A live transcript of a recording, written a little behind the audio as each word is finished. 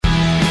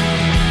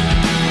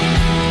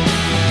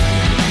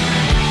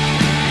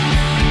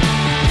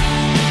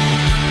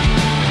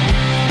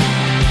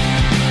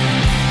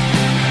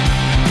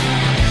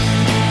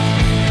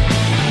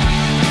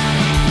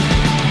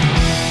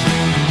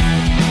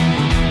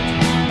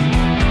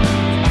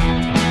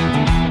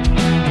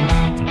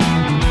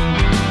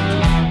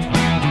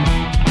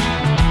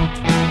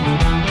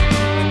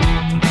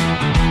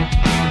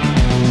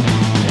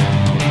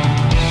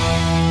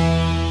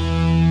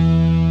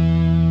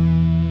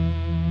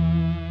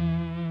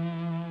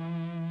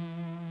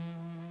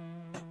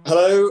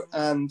Hello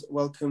and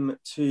welcome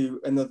to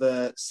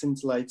another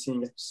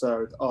scintillating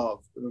episode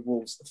of the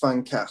Wolves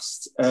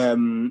Fancast.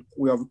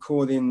 We are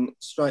recording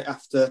straight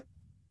after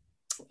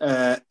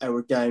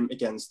our game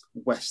against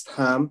West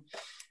Ham.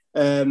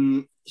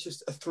 It's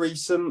just a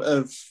threesome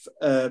of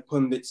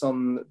pundits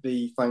on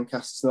the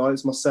Fancast tonight.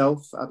 It's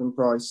myself, Adam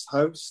Price,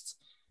 host.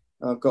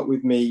 I've got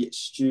with me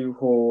Stu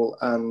Hall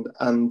and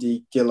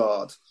Andy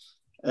Gillard.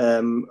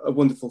 A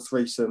wonderful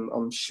threesome,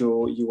 I'm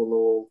sure you will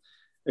all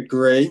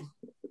agree.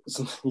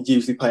 You'd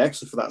usually pay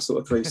extra for that sort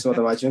of threesome, I'd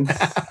imagine. They've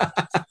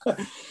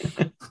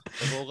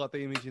all got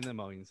the image in their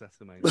minds, that's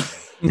the main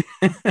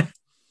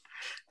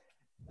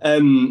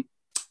thing.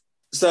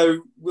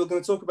 So we're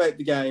going to talk about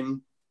the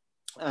game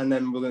and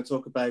then we're going to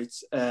talk about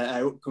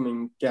our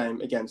upcoming game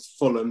against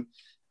Fulham.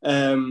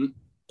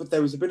 But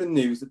there was a bit of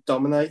news that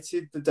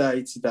dominated the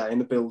day today in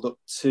the build-up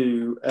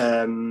to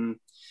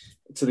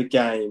the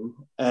game.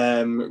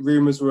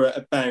 Rumours were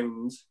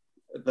abound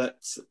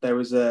that there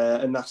was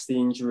a nasty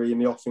injury in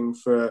the offing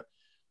for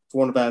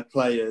one of our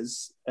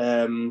players.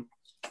 A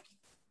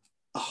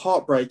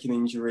heartbreaking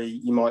injury,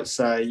 you might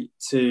say,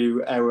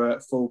 to our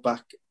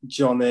fullback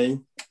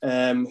Johnny,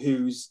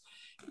 he's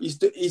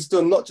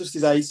done not just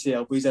his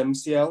ACL but his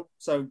MCL.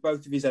 So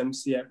both of his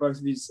CLs,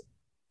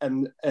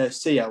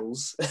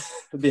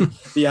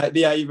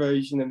 the A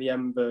version and the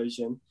M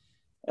version.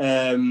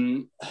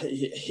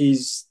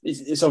 It's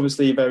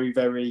obviously a very,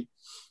 very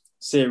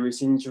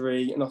serious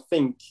injury, and I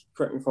think,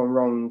 correct me if I'm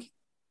wrong,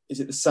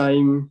 is it the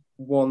same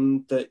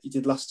one that you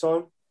did last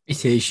time?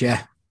 It is,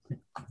 yeah.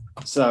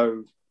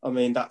 So, I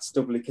mean, that's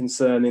doubly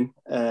concerning.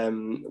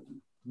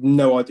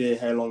 No idea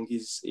how long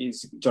is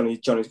Johnny's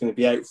going to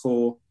be out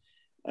for,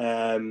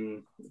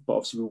 but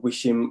obviously we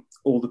wish him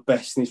all the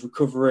best in his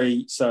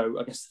recovery. So,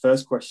 I guess the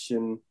first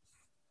question,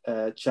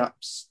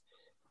 chaps,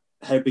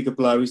 how big a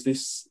blow is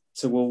this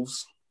to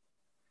Wolves?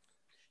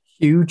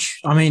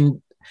 Huge. I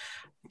mean,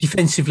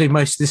 defensively,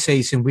 most of the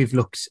season, we've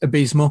looked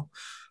abysmal.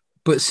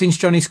 But since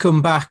Johnny's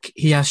come back,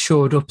 he has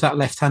shored up that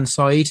left-hand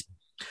side.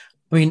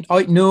 I mean,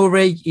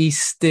 Aït-Nouri is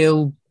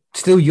still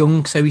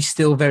young, so he's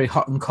still very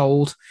hot and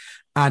cold.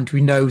 And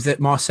we know that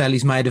Marcel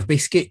is made of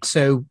biscuit,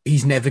 so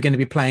he's never going to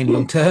be playing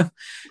long-term.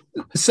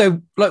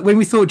 So, like, when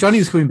we thought Johnny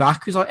was coming back,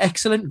 it was like,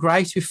 excellent,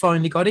 great, we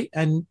finally got it.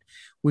 And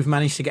we've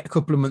managed to get a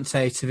couple of months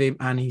out of him,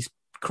 and he's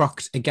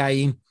crocked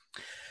again.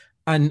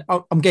 And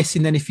I'm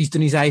guessing then if he's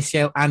done his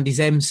ACL and his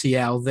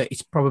MCL, that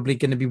it's probably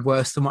going to be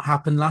worse than what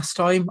happened last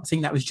time. I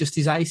think that was just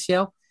his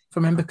ACL, if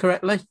I remember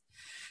correctly.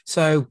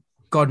 So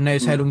God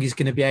knows how long he's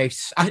going to be out.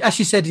 As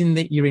you said in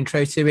your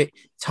intro to it,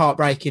 it's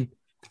heartbreaking.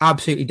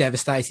 Absolutely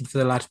devastated for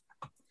the lad.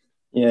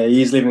 Yeah,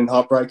 he's living in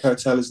Heartbreak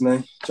Hotel,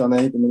 isn't he,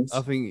 Johnny?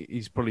 I think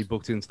he's probably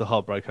booked into the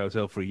Heartbreak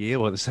Hotel for a year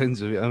by the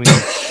sounds of it. I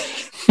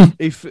mean,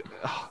 if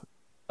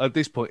at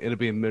this point, it'd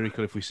be a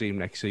miracle if we see him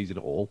next season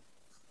at all.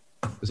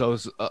 Because I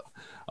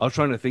was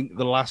trying to think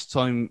the last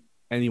time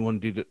anyone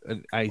did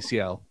an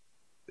ACL,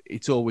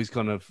 it's always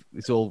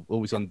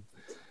always on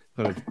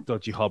kind of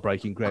dodgy,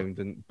 heartbreaking ground.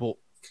 But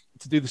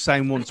to do the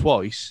same one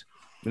twice,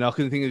 I mean, I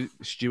can think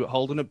of Stuart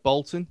Holden at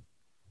Bolton,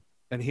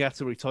 and he had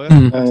to retire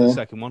after the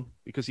second one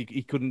because he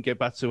couldn't get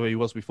back to where he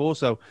was before.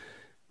 So,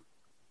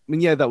 I mean,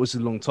 yeah, that was a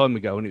long time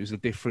ago, and it was a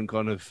different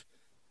kind of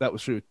that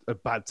was through a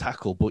bad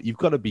tackle. But it's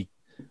got to be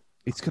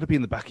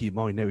in the back of your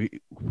mind now.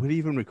 Will he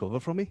even recover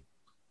from it?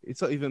 It's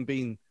not even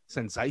been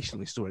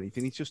sensationalist or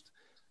anything. It's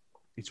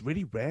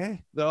really rare.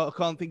 I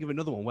can't think of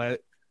another one where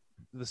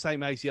the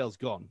same ACL's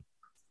gone.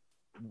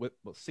 What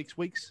 6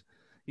 weeks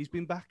he's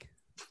been back?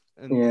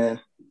 And yeah.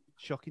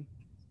 Shocking.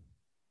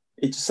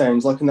 It just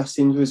sounds like a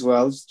nasty injury as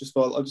well. I just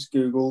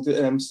Googled it,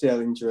 an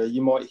MCL injury.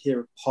 You might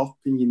hear a pop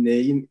in your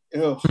knee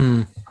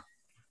and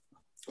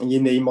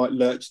your knee might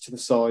lurch to the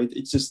side.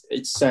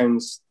 It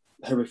sounds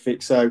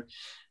horrific. So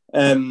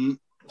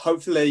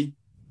hopefully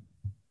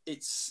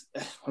it's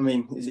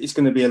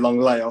going to be a long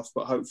layoff,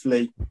 but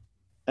hopefully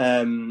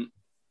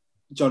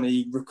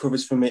Johnny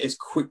recovers from it as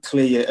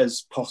quickly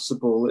as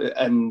possible,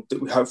 and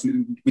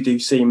hopefully we do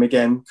see him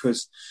again,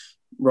 because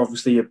we're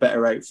obviously a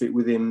better outfit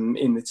with him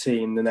in the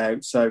team than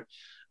out. So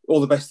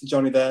all the best to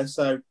Johnny there.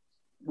 So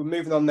we're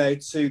moving on now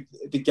to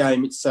the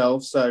game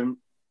itself. So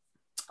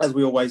as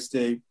we always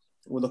do,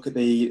 we'll look at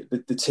the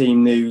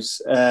team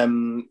news.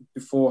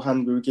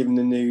 Beforehand, we were given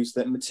the news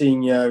that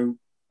Moutinho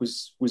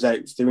was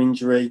out through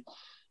injury.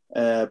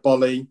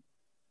 Bolly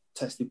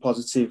tested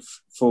positive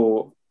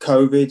for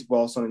COVID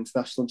whilst on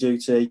international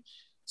duty.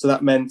 So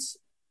that meant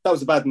that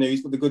was the bad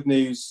news, but the good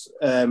news,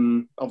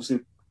 obviously,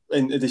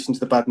 in addition to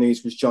the bad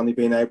news, was Johnny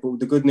being able.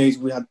 The good news,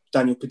 we had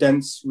Daniel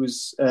Podence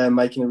was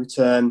making a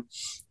return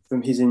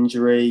from his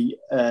injury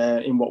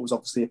in what was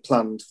obviously a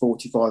planned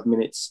 45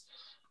 minutes.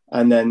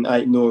 And then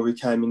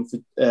Aït-Nouri came in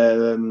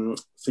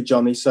for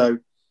Johnny. So,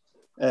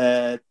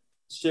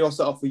 Stu, I'll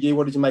start off with you.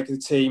 What did you make of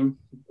the team?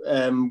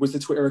 Was the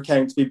Twitter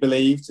account to be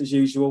believed, as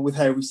usual, with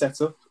how we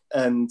set up?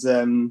 And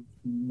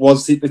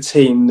was it the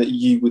team that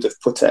you would have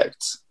put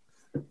out?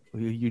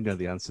 Well, you know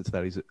the answer to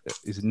that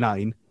is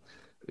 9.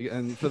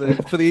 And for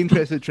the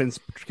interest of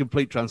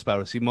complete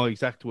transparency, my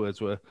exact words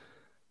were,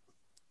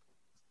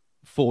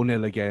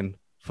 4-0 again,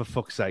 for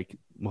fuck's sake,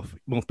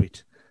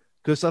 Muppet.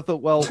 Because I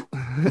thought, well,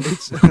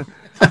 it's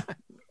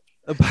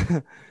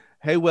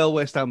how well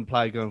West Ham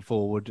play going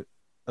forward.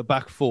 A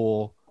back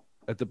four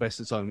at the best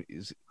of time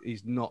is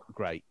not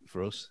great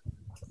for us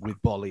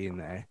with Bolly in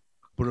there.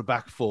 But a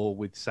back four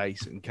with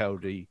Sace and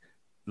Cody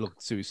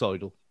looked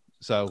suicidal.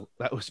 So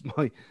that was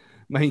my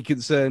main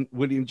concern.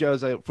 William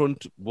Jose up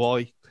front,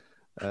 why?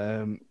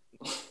 And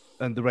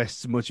the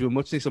rest, much of a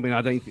muchness. I mean,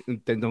 I don't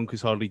think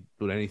Dendonker's hardly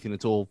done anything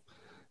at all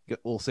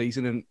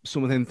season. And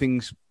some of them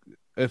things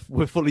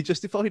were fully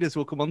justified, as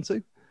we'll come on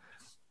to.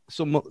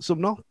 Some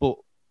not. But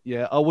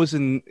yeah, I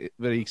wasn't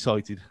very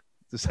excited,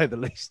 to say the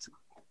least.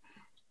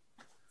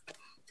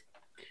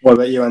 What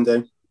about you,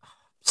 Andy?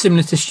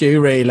 Similar to Stu,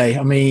 really.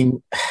 I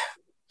mean,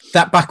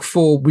 that back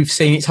four, we've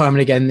seen it time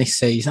and again this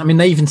season. I mean,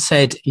 they even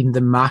said in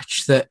the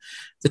match that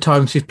the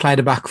times we've played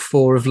a back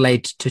four have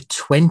led to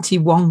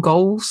 21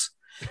 goals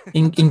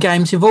in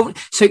games involved.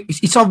 So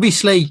it's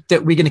obviously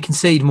that we're going to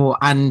concede more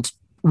and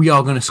we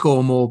are going to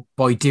score more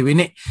by doing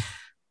it.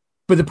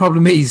 But the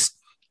problem is,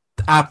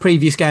 our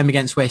previous game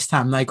against West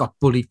Ham, they got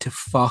bullied to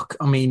fuck.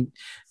 I mean,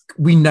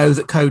 we know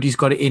that Cody's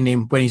got it in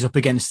him when he's up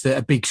against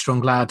a big,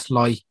 strong lad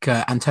like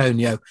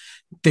Antonio,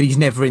 that he's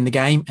never in the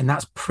game. And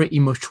that's pretty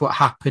much what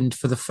happened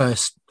for the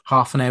first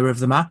half an hour of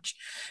the match.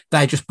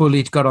 They just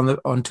bullied, got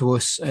onto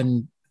us,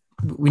 and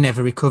we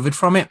never recovered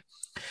from it.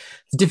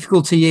 The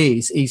difficulty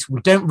is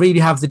we don't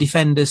really have the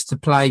defenders to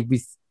play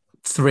with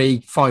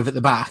 3-5 at the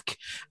back.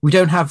 We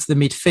don't have the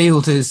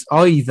midfielders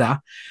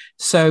either.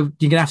 So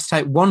you're going to have to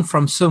take one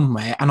from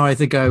somewhere and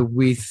either go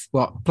with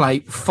play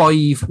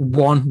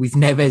 5-1 with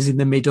Neves in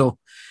the middle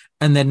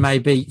and then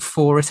maybe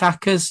 4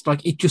 attackers.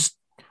 Like, it just,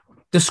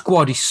 the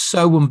squad is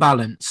so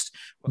unbalanced.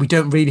 We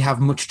don't really have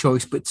much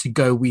choice but to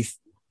go with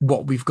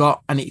what we've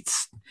got, and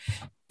it's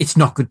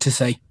not good to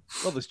see.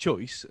 Well, there's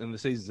choice, and the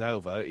season's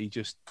over. He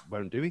just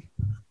won't do it.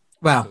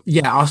 Well,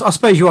 yeah, I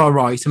suppose you are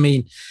right. I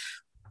mean,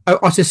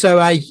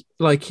 Otasoe,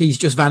 like, he's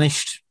just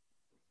vanished.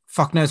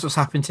 Fuck knows what's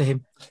happened to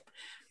him.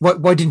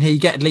 Why didn't he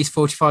get at least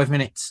 45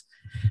 minutes?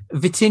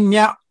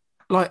 Vitinha,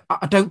 like,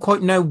 I don't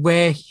quite know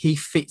where he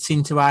fits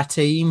into our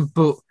team,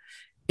 but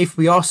if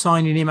we are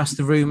signing him as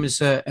the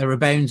rumours are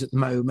abound at the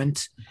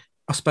moment,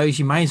 I suppose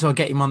you may as well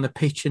get him on the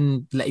pitch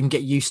and let him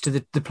get used to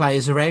the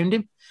players around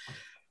him.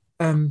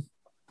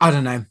 I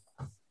don't know.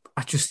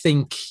 I just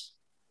think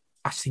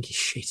he's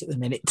shit at the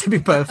minute, to be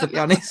perfectly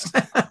honest.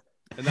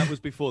 And that was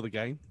before the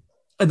game.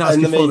 And that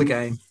was before the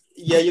game.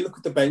 Yeah, you look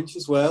at the bench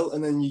as well,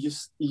 and then you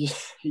just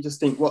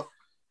think,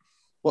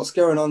 what's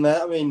going on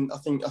there? I mean, I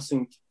think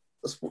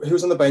who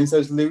was on the bench? There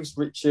was Lewis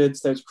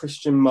Richards, there was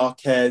Christian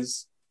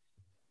Marquez.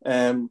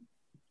 I'm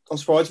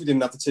surprised we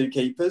didn't have the 2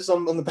 keepers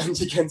on the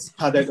bench against to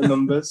pad out the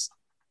numbers,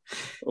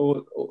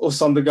 or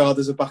Sondergaard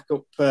as a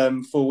backup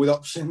forward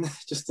option,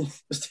 just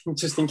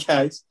in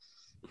case.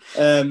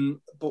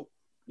 But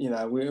you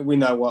know, we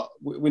know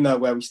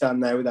where we stand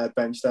now with our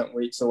bench, don't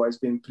we? It's always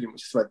been pretty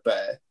much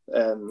threadbare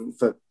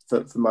for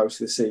most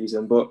of the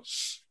season. But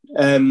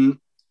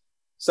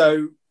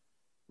so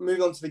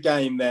moving on to the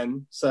game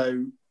then.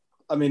 So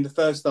I mean, the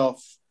first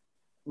half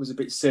was a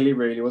bit silly,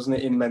 really, wasn't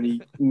it? In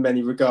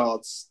many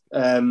regards.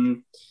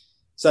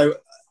 So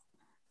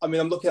I mean,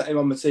 I'm looking at him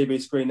on the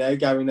TV screen now,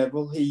 Gary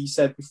Neville. He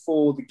said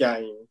before the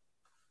game,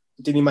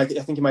 didn't he make it?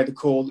 I think he made the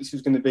call that this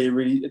was going to be a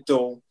really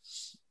dull,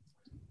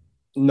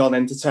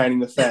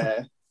 non-entertaining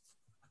affair.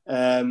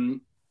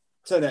 Turned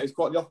out it was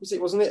quite the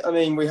opposite, wasn't it? I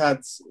mean,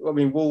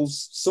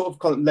 Wolves sort of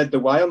kind of led the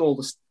way on all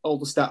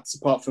the stats,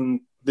 apart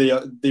from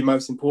the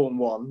most important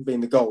one being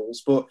the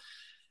goals. But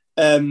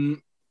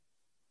 2-0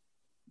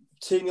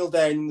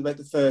 down in about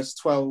the first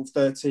 12,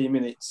 13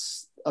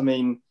 minutes. I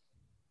mean,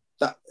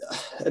 that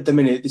at the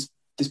minute, this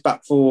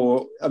back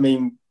four, I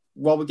mean,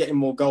 while we're getting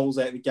more goals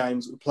out of the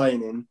games that we're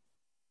playing in,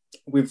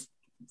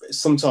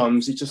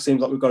 sometimes it just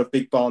seems like we've got a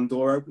big barn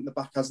door open at the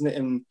back, hasn't it?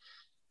 And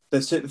they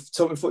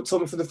took me for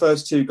the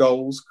first 2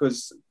 goals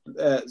because,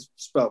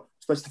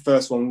 especially the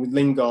first one with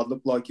Lingard,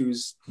 looked like he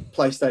was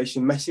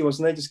PlayStation Messi,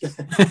 wasn't he? Just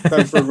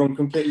going for a run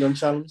completely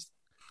unchallenged.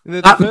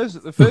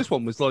 The first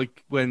one was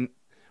like when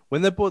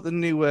they brought the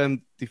new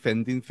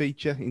defending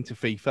feature into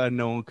FIFA,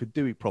 no one could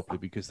do it properly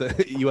because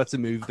you had to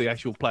move the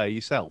actual player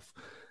yourself.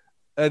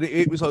 And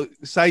it was like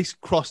Sace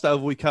crossed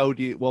over with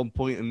Cody at one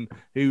point, and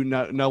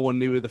no one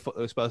knew who they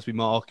were supposed to be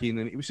marking,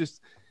 and it was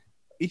just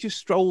he just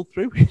strolled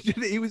through.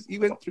 he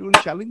went through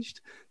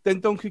unchallenged. Then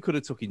Donkey could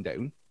have took him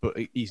down, but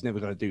he's never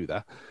going to do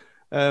that.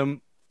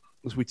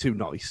 Because we're too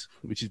nice,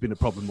 which has been a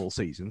problem all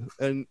season,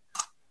 and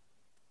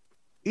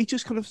he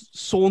just kind of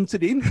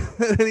sauntered in,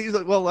 and he was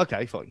like, "Well,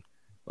 okay, fine.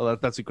 Well,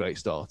 that's a great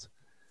start."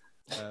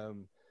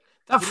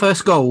 That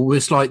first goal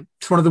was like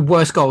one of the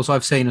worst goals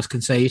I've seen us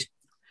concede.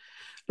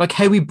 Like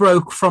how he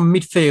broke from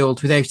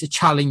midfield without a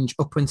challenge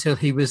up until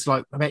he was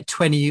like about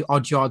 20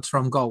 odd yards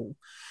from goal.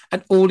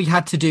 And all he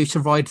had to do to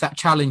ride that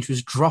challenge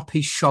was drop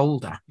his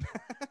shoulder.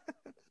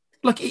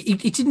 Like he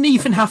didn't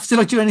even have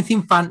to do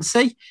anything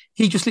fancy.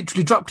 He just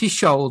literally dropped his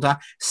shoulder.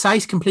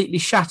 Sace completely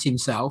shat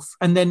himself.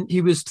 And then he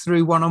was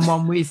through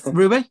one-on-one with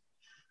Rui.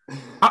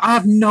 I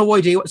have no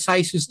idea what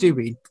Saïss was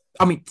doing.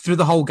 I mean, through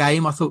the whole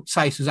game, I thought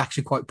Saïss was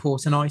actually quite poor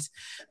tonight.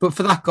 But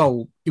for that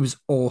goal, it was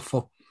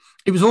awful.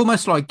 It was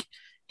almost like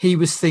he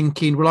was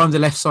thinking, well, I'm the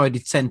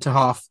left-sided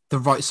centre-half. The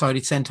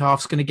right-sided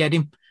centre-half's going to get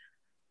him.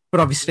 But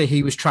obviously,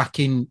 he was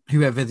tracking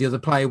whoever the other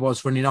player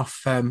was running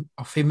off him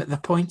at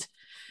that point.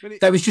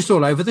 That was just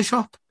all over the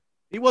shop.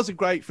 It was a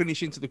great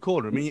finish into the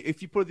corner. I mean,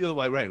 if you put it the other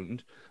way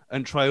around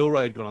and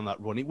Traore had gone on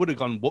that run, it would have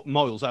gone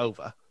miles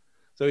over.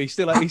 So it was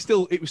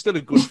still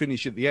a good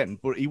finish at the end,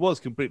 but he was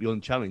completely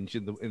unchallenged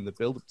in the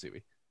build-up to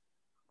it.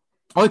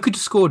 I could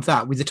have scored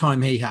that with the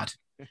time he had.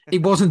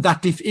 It wasn't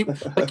that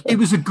it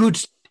was a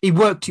good. He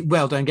worked it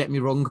well. Don't get me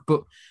wrong,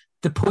 but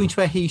the point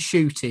where he's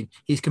shooting,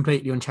 he's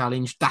completely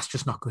unchallenged. That's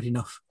just not good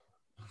enough.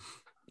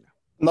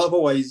 I've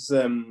always,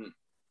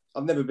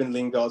 I've never been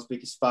Lingard's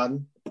biggest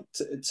fan.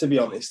 To be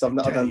honest, I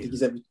don't think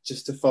he's ever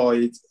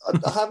justified.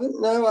 I haven't.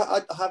 No,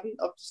 I haven't.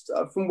 I've just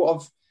from what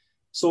I've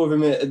saw of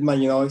him at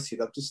Man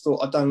United, I've just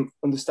thought I don't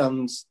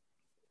understand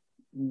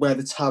where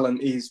the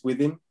talent is with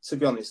him, to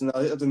be honest. And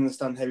I don't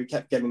understand how he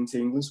kept getting into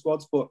England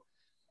squads. But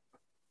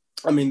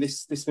I mean,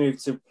 this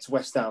move to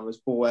West Ham was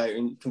brought out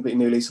and completely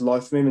new lease of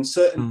life for him.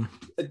 And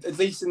at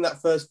least in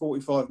that first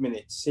 45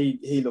 minutes,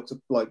 he looked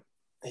like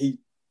the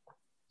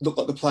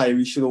player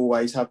he should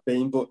always have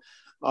been. But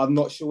I'm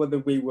not sure whether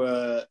we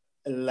were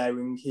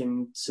allowing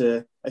him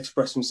to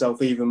express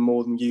himself even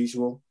more than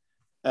usual.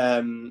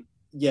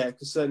 Yeah,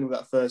 because certainly with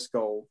that first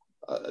goal,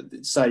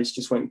 Saïss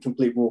just went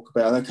complete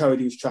walkabout. I know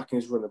Cody was tracking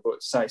his runner,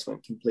 but Saïss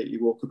went completely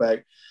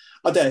walkabout.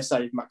 I dare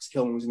say if Max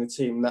Kilman was in the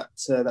team, that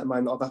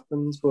might not have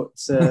happened. But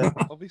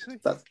obviously,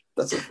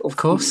 that's of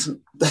course.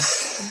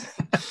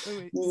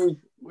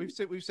 We've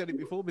said it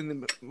before.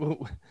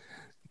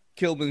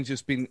 Kilman's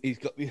just been. He's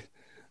got the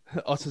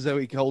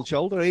Otazoic cold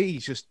shoulder.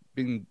 He's just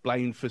been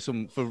blamed for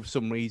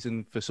some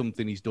reason for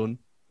something he's done,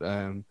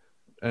 and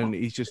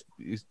he's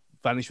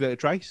vanished without a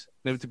trace,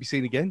 never to be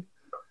seen again.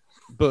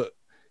 But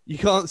you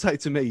can't say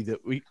to me that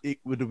it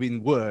would have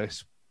been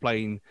worse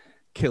playing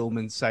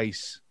Kilman,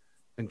 Saïss,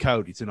 and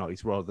Cody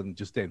tonight rather than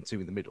just them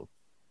two in the middle.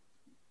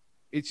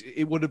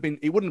 It wouldn't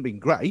have been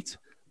great,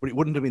 but it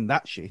wouldn't have been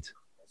that shit.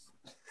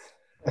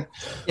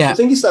 Yeah, I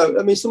think it's though.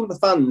 I mean, some of the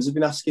fans have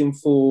been asking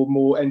for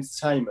more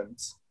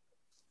entertainment.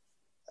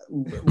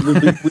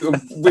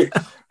 We're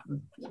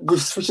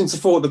switching to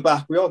four at the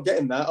back. We are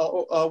getting that,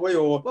 are we?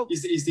 Or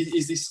is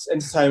this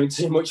entertainment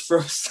too much for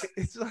us?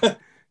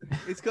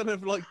 It's kind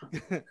of like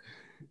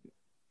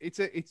it's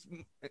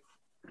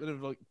kind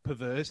of like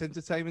perverse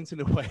entertainment in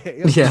a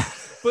way. Yeah,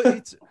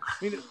 but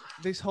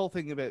this whole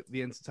thing about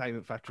the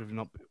entertainment factor of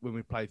not when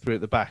we play through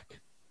at the back.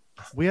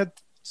 We had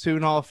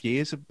 2.5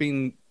 years of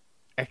being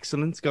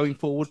excellent going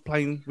forward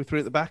playing with three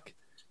at the back.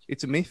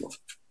 It's a myth.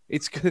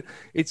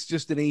 It's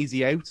just an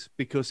easy out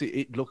because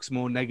it looks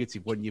more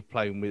negative when you're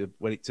playing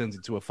when it turns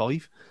into a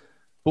 5.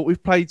 But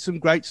we've played some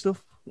great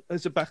stuff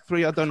as a back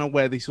three. I don't know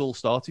where this all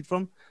started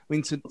from. I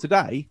mean,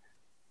 today,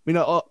 in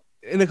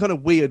a kind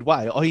of weird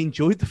way, I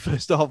enjoyed the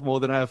first half more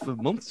than I have for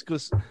months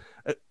because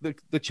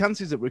the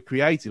chances that were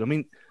created. I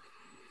mean,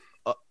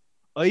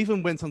 I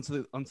even went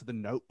onto the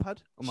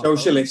notepad. Show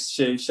us your list,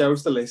 Stu. Show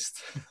us the list.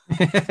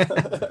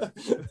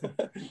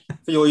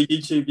 For your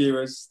YouTube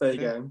viewers, there you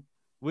go.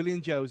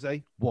 Willian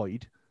Jose,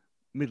 wide,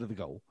 middle of the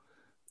goal.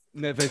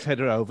 Neves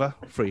header over,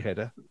 free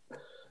header.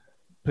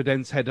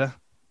 Podence header,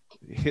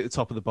 hit the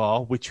top of the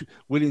bar, which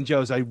Willian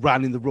Jose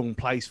ran in the wrong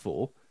place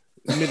for.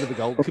 Middle of the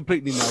goal,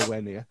 completely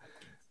nowhere near.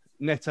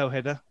 Neto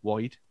header,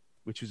 wide,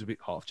 which was a bit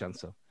half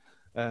chance of.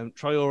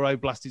 Traore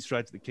blasted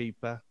straight to the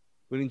keeper.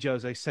 Willian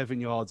Jose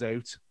 7 yards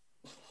out.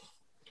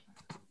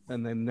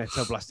 And then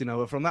Neto blasting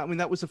over from that. I mean,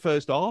 that was the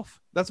first half.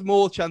 That's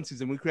more chances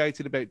than we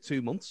created about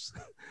 2 months.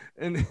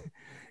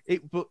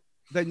 But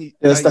then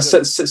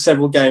that's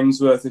several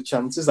games worth of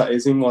chances. That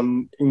is in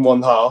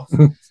one half.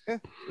 Yeah,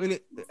 I mean,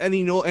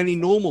 any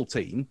normal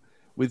team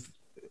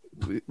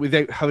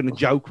without having a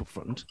joke up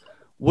front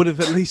would have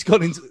at least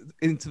gone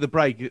into the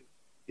break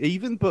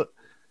even. But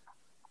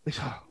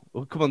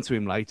we'll come on to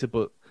him later.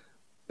 But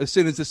as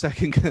soon as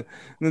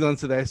moved on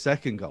to their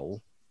second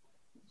goal,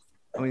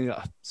 I mean,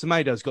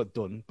 Semedo's got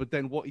done. But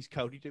then what is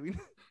Cody doing?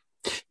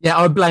 Yeah,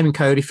 I'm blaming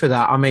Cody for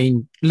that. I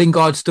mean,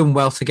 Lingard's done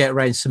well to get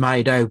around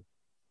Semedo.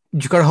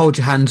 You've got to hold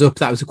your hands up.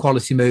 That was a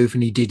quality move,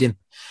 and he did him.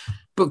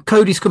 But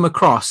Cody's come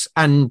across,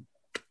 and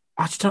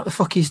I just don't know what the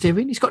fuck he's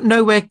doing. He's got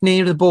nowhere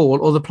near the ball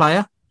or the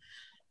player,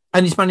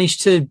 and he's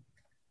managed to.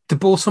 The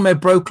ball somehow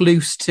broke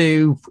loose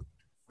to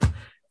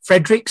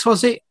Fredericks,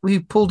 was it? We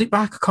pulled it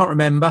back. I can't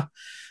remember.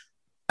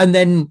 And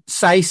then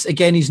Saïss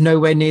again. He's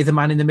nowhere near the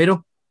man in the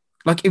middle.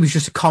 Like it was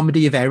just a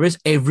comedy of errors.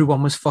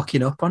 Everyone was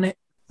fucking up on it.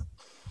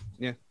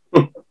 Yeah.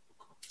 And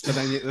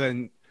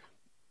then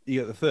you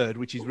get the third,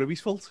 which is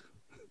Ruby's fault.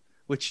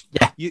 Which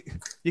you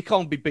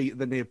can't be beating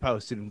the near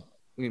post in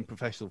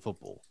professional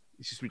football.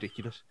 It's just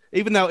ridiculous.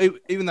 Even though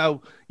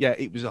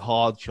it was a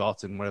hard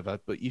shot and whatever,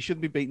 but you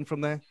shouldn't be beaten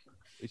from there.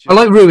 I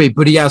like Rui,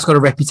 but he has got a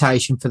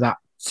reputation for that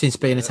since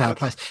being a tail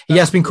place. He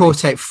has been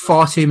caught out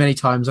far too many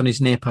times on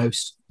his near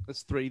post.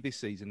 That's 3 this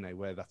season now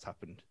where that's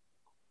happened.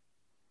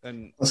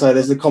 And so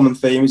there's a common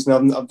theme,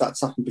 isn't it?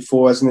 That's happened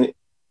before, hasn't it,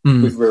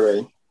 with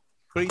Rui?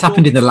 It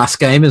happened in the last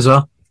game as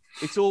well.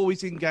 It's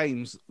always in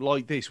games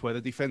like this where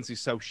the defense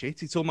is so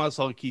shit. It's almost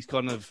like he's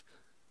kind of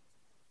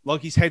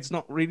like his head's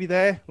not really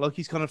there. Like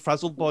he's kind of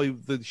frazzled by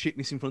the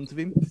shitness in front of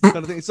him. Kind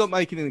of thing. It's not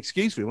making an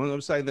excuse for him. I'm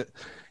saying that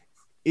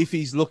if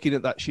he's looking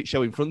at that shit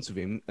show in front of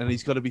him and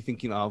he's got to be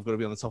thinking, I've got to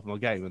be on the top of my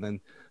game, and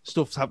then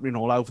stuff's happening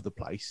all over the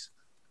place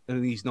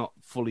and he's not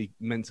fully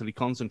mentally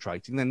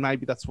concentrating, then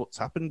maybe that's what's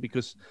happened,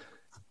 because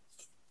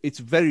it's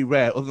very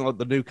rare, other than like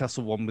the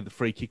Newcastle one with the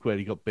free kick where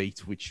he got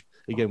beat, which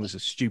again was a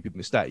stupid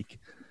mistake.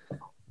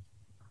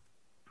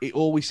 It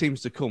always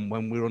seems to come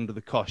when we're under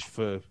the cosh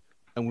and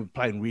we're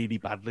playing really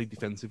badly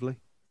defensively.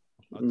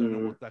 I don't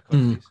know what that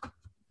kind of is.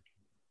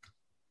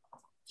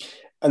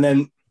 And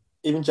then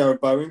even Jared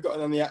Bowen got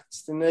on the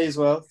axe, didn't he, as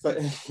well? But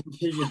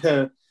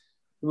we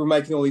were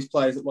making all these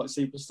players look like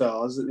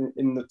superstars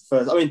in the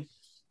first. I mean,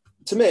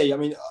 to me,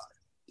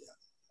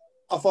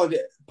 I find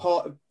it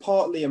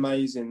partly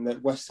amazing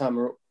that West Ham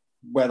are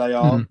where they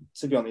are,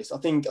 to be honest. I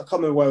can't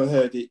remember where I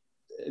heard it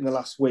in the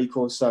last week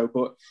or so,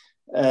 but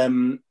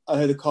I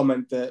heard a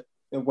comment that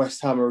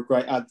West Ham are a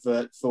great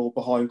advert for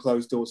behind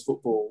closed doors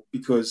football,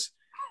 because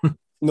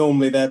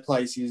normally their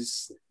place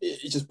it's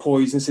just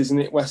poisonous, isn't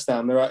it? West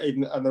Ham, they're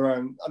even on their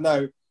own. I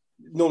know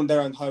normally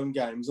their own home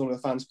games, all the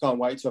fans can't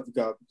wait to have a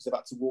go because they've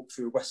had to walk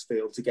through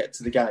Westfield to get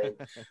to the game.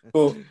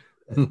 But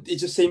it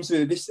just seems to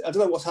be this. I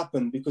don't know what's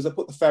happened, because they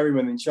put the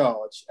ferryman in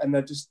charge, and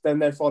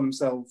they find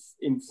themselves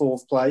in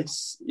fourth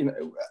place.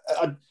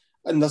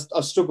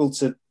 I struggle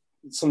to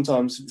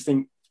sometimes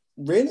think,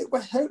 really,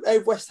 how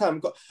West Ham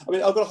got. I've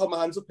got to hold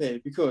my hands up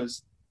here,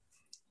 because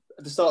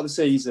at the start of the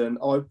season,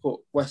 I put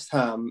West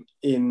Ham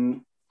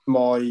in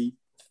my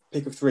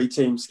pick of 3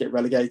 teams to get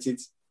relegated,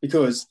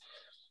 because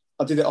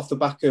I did it off the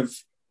back of,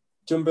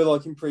 do you remember,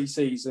 like in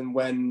pre-season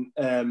when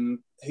who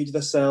did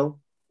they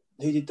sell?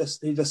 Who did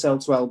they sell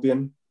to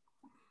Albion?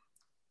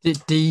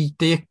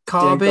 Diakarby?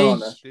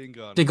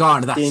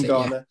 Garner. That's it,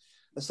 yeah.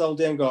 They sold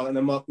Garner, and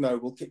then Mark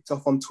Noble kicked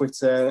off on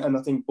Twitter, and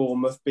I think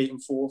Bournemouth beat them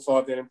 4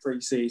 or 5 in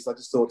pre-season. I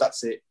just thought,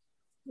 that's it.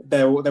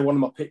 They're one of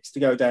my picks to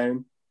go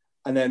down,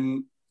 and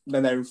then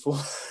they're in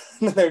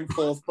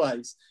fourth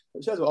place.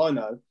 It shows what I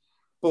know.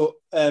 But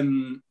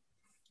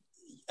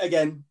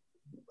again,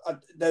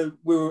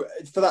 we were,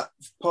 for that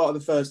part of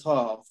the first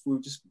half, we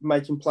were just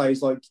making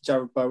plays like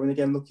Jared Bowen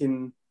again,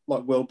 looking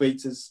like world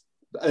beaters.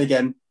 And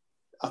again,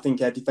 I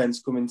think our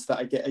defence come into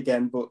that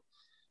again. But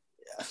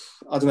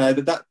I don't know,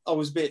 that I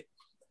was a bit.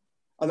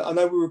 I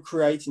know we were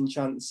creating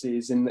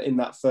chances in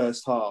that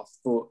first half,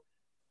 but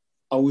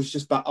I was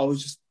just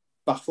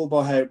baffled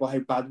by how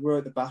bad we were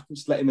at the back, and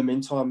just letting them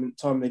in time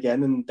and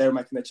again, and they were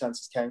making their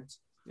chances count.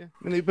 Yeah,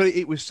 but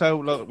it was so,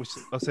 like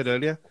I said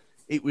earlier,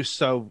 it was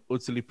so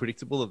utterly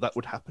predictable that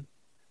would happen.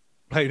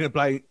 Playing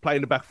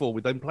a back four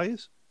with them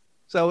players.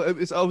 So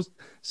I was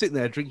sitting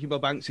there drinking my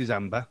Banks's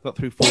amber, got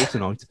through 4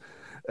 tonight,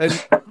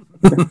 and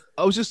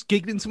I was just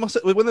giggling to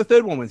myself. When the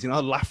third one went in, I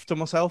laughed to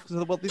myself, because I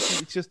thought, well,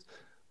 it's just.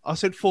 I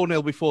said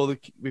 4-0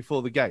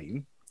 before the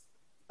game,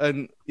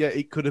 and yeah,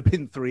 it could have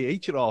been 3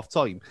 each at half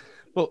time.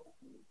 But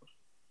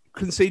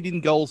conceding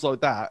goals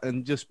like that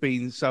and just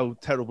being so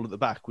terrible at the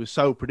back was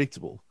so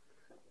predictable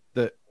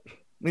that,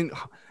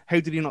 how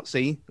did he not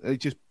see?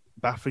 It's just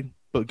baffling.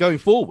 But going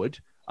forward,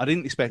 I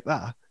didn't expect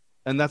that,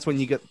 and that's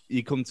when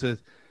you come to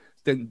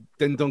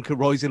Dendoncker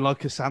rising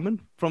like a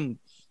salmon from.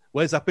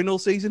 Where's that been all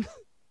season?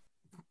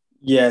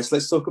 Yes,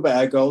 let's talk about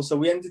our goals. So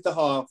we ended the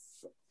half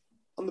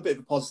on a bit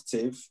of a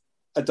positive.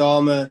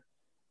 Adama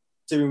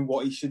doing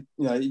what he should,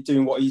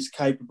 doing what he's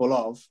capable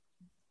of,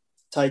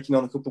 taking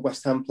on a couple of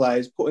West Ham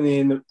players, putting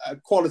in a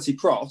quality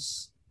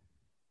cross,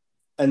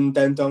 and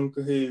then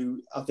Dendoncker,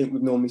 who I think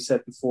we've normally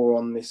said before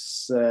on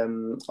this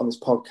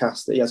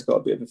podcast that he has got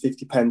a bit of a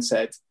 50 pence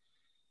head.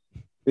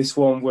 This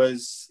one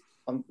was,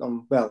 I'm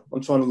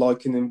trying to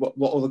liken him.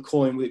 What other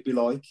coin would it be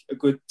like? A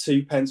good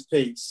 2 pence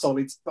piece,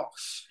 solid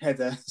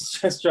header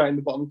straight in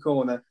the bottom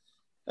corner.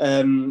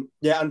 Andy,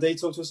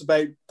 talk to us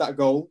about that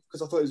goal,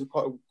 because I thought it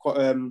was quite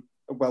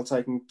a well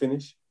taken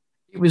finish.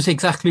 It was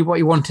exactly what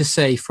you want to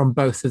see from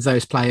both of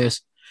those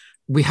players.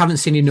 We haven't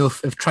seen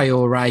enough of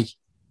Traoré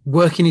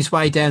working his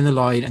way down the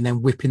line and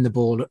then whipping the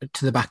ball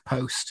to the back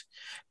post.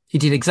 He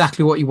did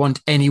exactly what you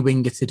want any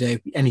winger to do,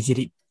 and he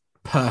did it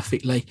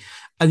perfectly.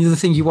 And the other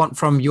thing you want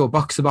from your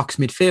box-to-box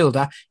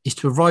midfielder is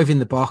to arrive in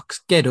the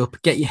box, get up,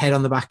 get your head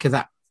on the back of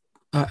that,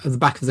 the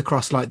back of the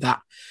cross like that,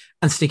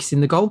 and stick it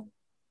in the goal.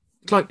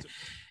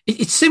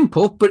 It's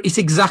simple, but it's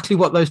exactly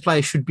what those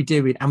players should be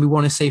doing, and we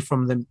want to see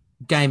from them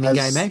game in,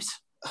 game out.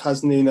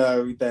 Has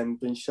Nuno then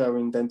been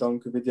showing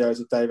Dendoncker videos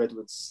of Dave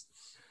Edwards?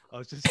 I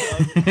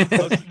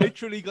was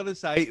literally going to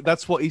say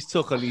that's what he's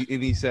took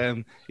in his.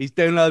 He's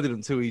downloaded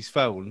them to his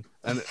phone,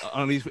 and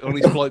on his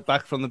flight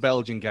back from the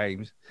Belgian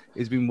games,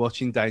 he's been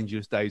watching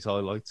Dangerous Days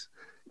highlights.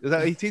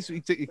 It is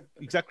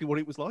exactly what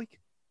it was like.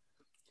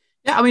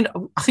 Yeah,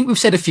 I think we've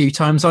said a few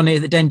times on here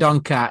that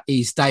Dendoncker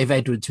is Dave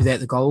Edwards without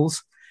the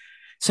goals.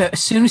 So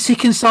as soon as he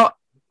can start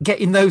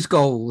getting those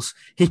goals,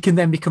 he can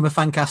then become a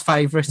Fancast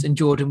favourite and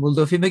Jordan will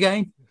love him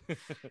again.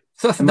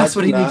 So I think that's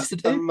what he needs to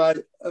do.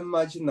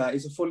 Imagine that.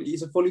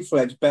 He's a fully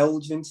fledged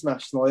Belgian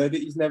international. I heard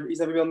that he's never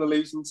been on the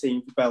losing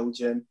team for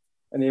Belgium.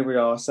 And here we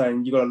are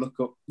saying you've got to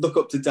look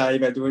up to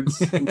Dave Edwards.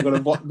 You've got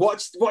to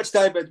watch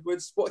Dave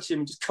Edwards, watch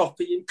him, just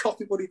copy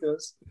what he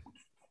does.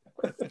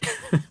 Well,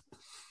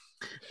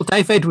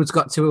 Dave Edwards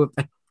got to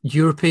a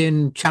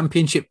European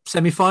Championship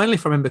semi-final,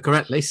 if I remember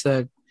correctly.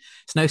 So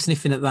it's no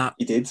sniffing at that.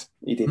 He did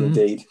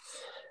indeed.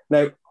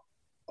 Now,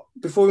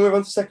 before we move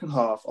on to the second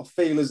half, I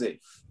feel as if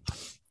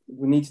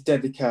we need to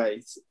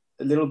dedicate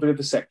a little bit of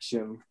a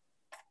section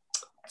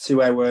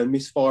to our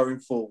misfiring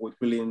forward,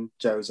 William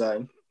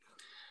Jose.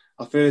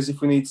 I feel as if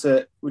we need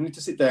to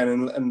sit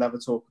down and have a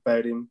talk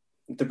about him,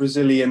 the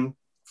Brazilian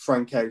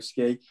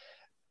Frankowski,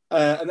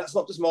 and that's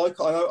not just my.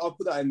 I'll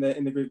put that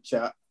in the group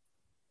chat,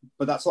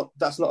 but that's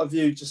not a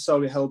view just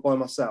solely held by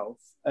myself.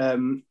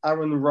 Aaron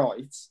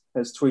Wright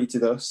has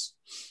tweeted us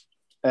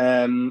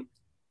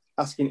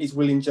asking, "Is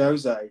William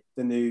Jose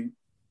the new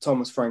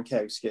Thomas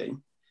Frankowski?"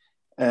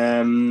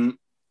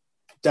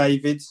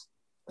 David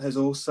has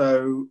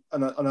also,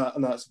 and I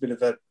know it's a bit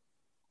of a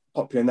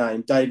popular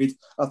name. David,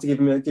 I have to give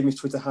him his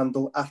Twitter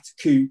handle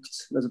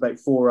 @Cooked. There's about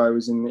 4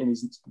 O's in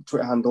his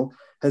Twitter handle.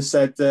 Has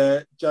said,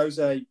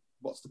 Jose,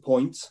 what's the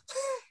point?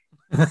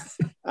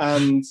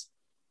 And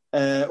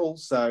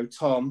also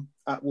Tom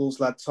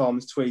 @WolvesLadTom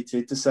has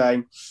tweeted to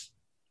say,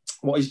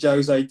 what is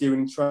Jose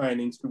doing in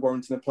training to be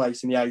warranting a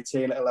place in the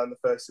 18, let alone the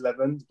first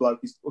 11? The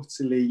bloke is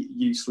utterly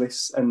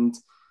useless, and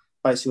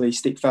basically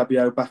stick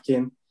Fabio back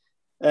in.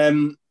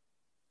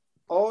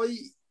 I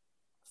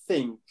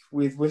think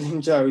with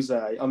William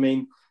Jose, I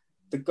mean,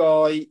 the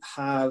guy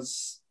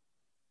has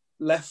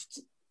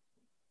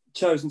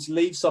chosen to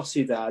leave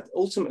Sociedad,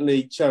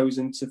 ultimately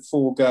chosen to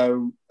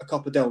forego a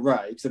Copa del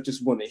Rey, because they've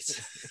just won it,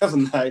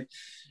 haven't they?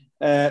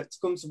 To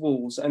come to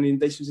Wolves, and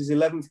this was his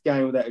 11th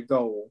game without a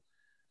goal.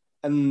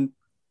 And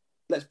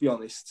let's be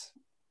honest,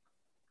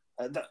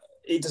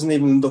 it doesn't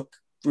even look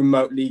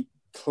remotely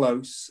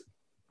close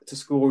to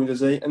scoring,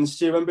 does he? And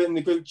do you remember in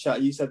the group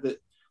chat, you said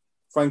that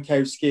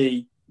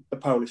Frankowski, the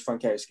Polish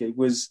Frankowski,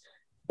 was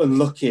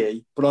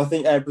unlucky, but I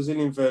think our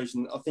Brazilian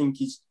version, I don't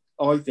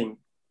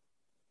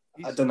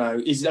know,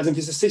 I think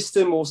it's a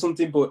system or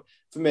something, but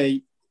for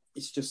me,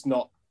 it's just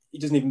not, it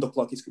doesn't even look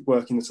like it's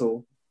working at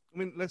all. I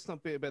mean, let's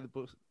not beat about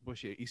the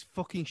bush here. He's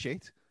fucking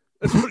shit.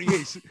 That's what he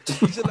is.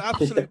 He's an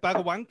absolute bag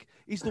of wank.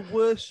 He's the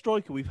worst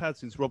striker we've had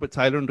since Robert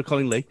Taylor under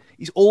Colin Lee.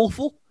 He's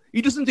awful.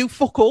 He doesn't do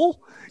fuck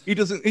all. He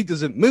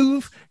doesn't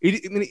move.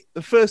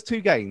 The first 2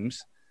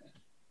 games,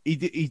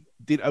 he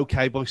did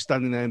okay by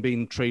standing there and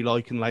being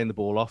tree-like and laying the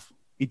ball off.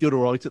 He did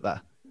all right at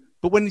that.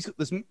 But when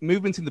there's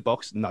movement in the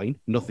box,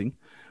 nothing.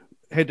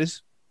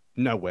 Headers,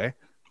 nowhere.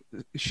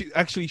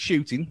 Actually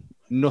shooting,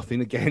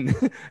 nothing again.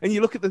 And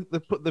you look at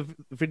the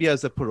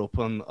videos they put up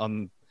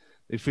on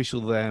the official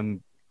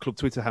club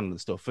Twitter handle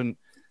and stuff, and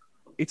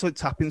it's like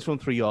tappings from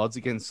 3 yards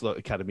against like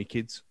academy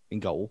kids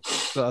in goal.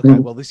 So, okay,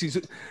 well, this is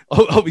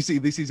obviously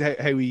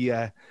how he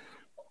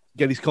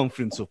get his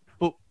confidence up.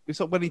 But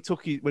it's like when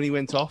he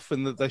went off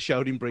and they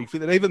showed him briefly,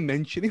 they didn't even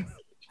mention him.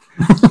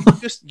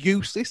 He's just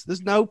useless.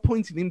 There's no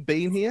point in him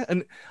being here.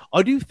 And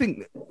I do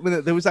think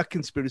there was that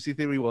conspiracy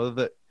theory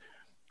that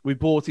we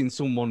brought in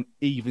someone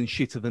even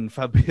shitter than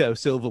Fabio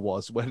Silva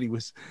was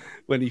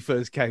when he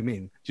first came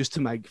in, just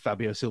to make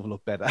Fabio Silva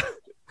look better.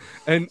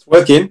 And it's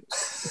working.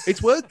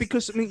 It's worked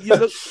because we've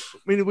never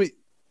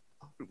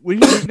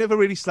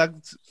really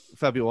slagged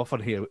Fabio off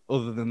on here,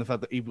 other than the fact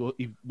that he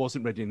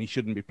wasn't ready and he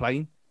shouldn't be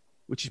playing,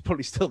 which is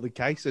probably still the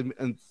case.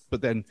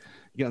 But then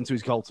you get into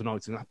his goal tonight,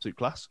 it's an absolute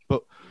class.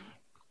 But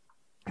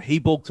he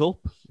bulked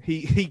up.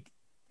 He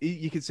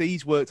you can see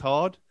he's worked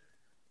hard,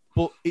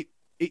 but it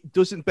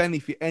doesn't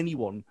benefit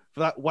anyone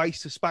for that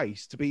waste of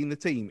space to be in the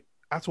team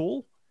at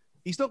all.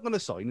 He's not going to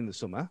sign in the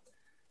summer.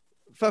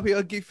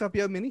 Give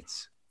Fabio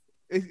minutes.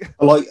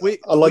 I like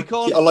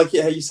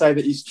it how you say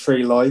that he's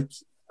tree-like.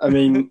 I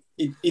mean,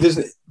 he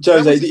doesn't.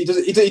 Jose, he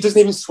doesn't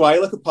even sway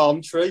like a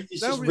palm tree.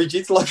 He's just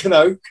rigid like an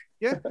oak.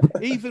 Yeah.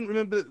 Even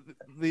remember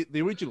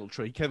the original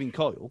tree, Kevin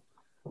Kyle.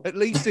 At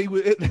least he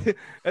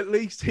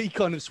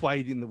kind of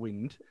swayed in the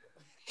wind.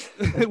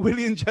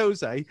 William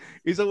Jose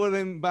is one of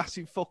them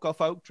massive fuck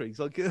off oak trees,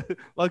 like at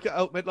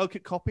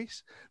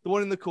Coppice, the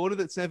one in the corner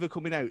that's never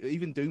coming out.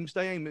 Even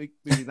Doomsday ain't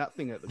moving that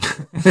thing at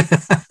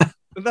the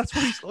and that's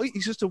what he's like.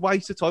 He's just a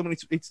waste of time. And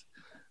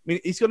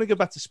he's going to go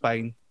back to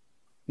Spain,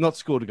 not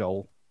scored a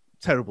goal.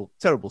 Terrible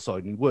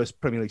signing, worst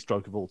Premier League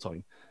striker of all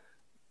time.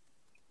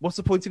 What's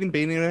the point in him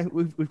being here?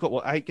 We've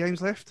got 8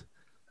 games left.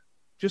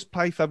 Just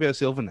play Fabio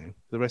Silva now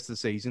the rest of the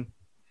season.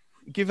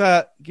 Give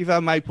our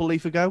Maple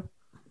Leaf a go.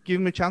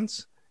 Give him a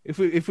chance. If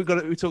we're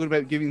talking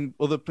about giving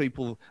other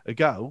people a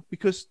go,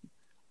 because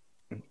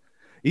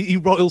he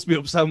riles me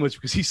up so much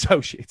because he's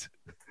so shit.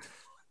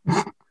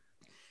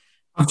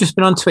 I've just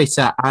been on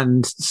Twitter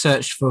and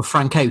searched for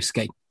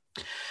Frankowski,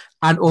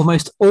 and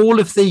almost all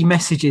of the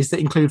messages that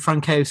include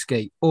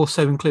Frankowski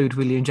also include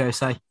William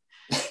Jose,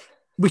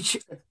 which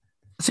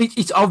So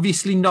it's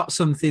obviously not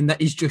something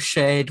that is just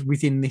shared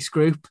within this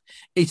group.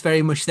 It's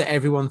very much that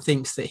everyone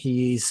thinks that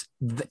he is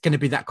going to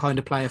be that kind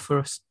of player for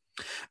us.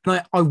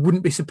 And I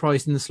wouldn't be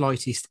surprised in the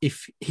slightest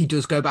if he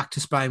does go back to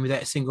Spain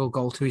without a single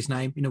goal to his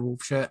name in a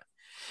Wolves shirt.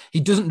 He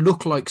doesn't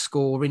look like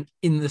scoring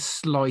in the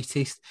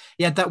slightest.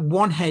 He had that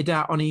one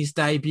header on his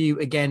debut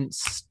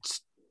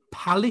against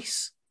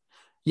Palace.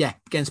 Yeah,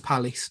 against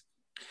Palace.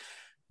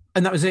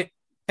 And that was it.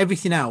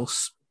 Everything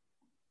else.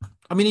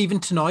 I mean, even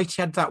tonight,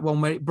 he had that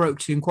one where it broke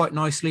to him quite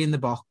nicely in the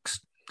box.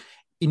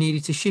 He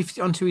needed to shift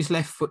it onto his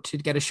left foot to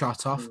get a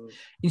shot off.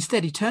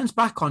 Instead, he turns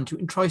back onto it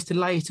and tries to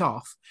lay it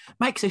off,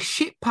 makes a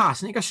shit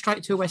pass, and it goes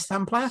straight to a West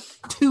Ham player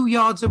 2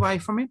 yards away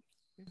from him.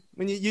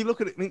 When you look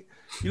at it,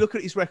 you look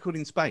at his record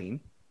in Spain,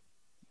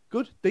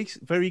 good,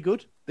 decent, very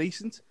good,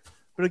 decent.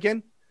 But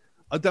again,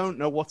 I don't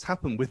know what's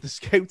happened with the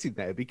scouting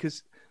there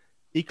because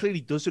he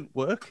clearly doesn't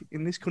work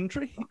in this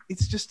country.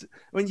 It's just,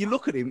 when you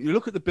look at him, you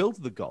look at the build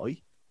of the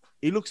guy,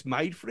 he looks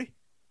made for it.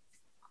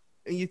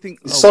 And you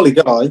think... solid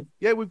guy.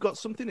 Yeah, we've got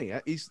something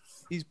here. He's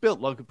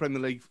built like a Premier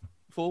League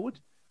forward.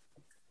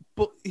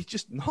 But he's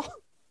just not.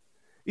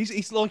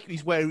 He's like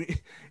he's wearing...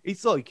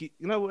 It's like, you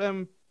know,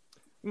 remember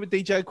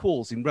DJ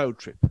Qualls in Road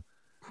Trip?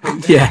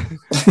 Yeah.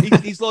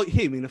 He's like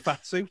him in a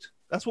fat suit.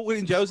 That's what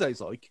William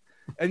Jose's like.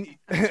 And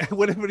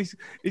whenever he's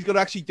got to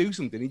actually do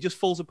something, he just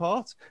falls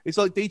apart. It's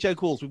like DJ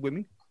Qualls with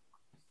women.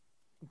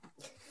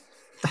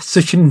 That's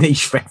such a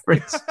niche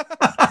reference.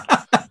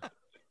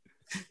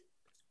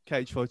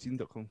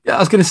 Cagefighting.com. Yeah, I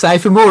was going to say,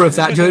 for more of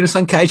that, join us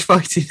on Cage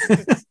Fighting.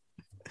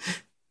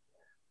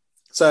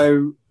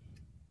 So,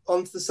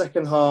 on to the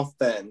second half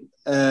then.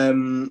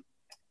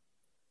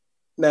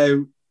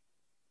 Now,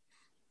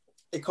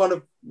 we kind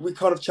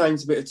of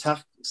changed a bit of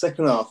tack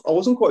second half. I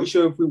wasn't quite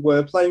sure if we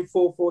were playing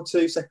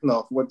 4-4-2 second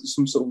half, or whether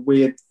some sort of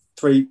weird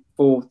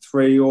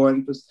 3-4-3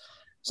 or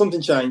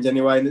something changed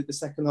anyway, and the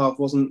second half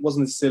wasn't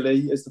as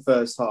silly as the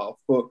first half.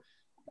 But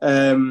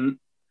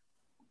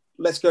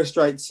let's go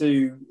straight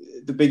to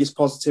the biggest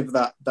positive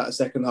of that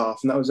second half,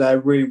 and that was a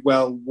really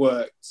well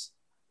worked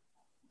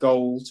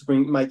goal to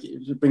bring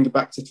it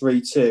back to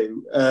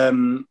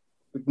 3-2.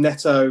 With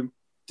Neto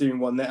doing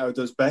what Neto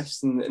does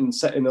best and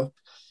setting up,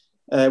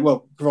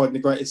 providing the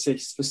great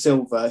assist for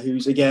Silva,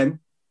 who's again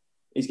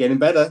he's getting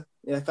better.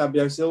 Yeah,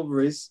 Fabio Silva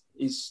is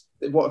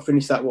what a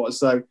finish that was.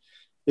 So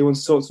he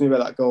wants to talk to me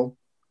about that goal.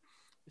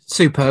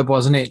 Superb,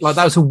 wasn't it? Like,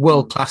 that was a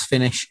world-class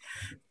finish.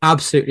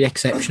 Absolutely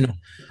exceptional.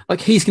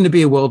 Like, he's going to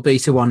be a world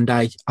beater one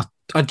day.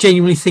 I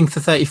genuinely think the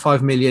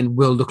 35 million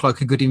will look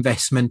like a good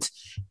investment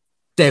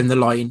down the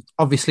line.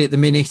 Obviously, at the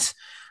minute,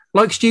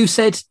 like Stu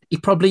said, he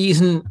probably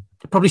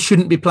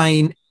shouldn't be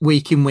playing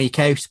week in, week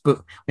out, but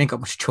we ain't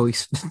got much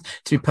choice,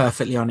 to be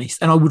perfectly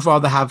honest. And I would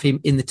rather have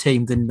him in the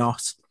team than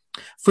not.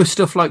 For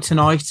stuff like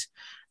tonight,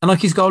 and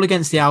like his goal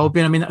against the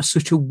Albion, I mean, that was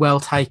such a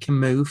well-taken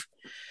move.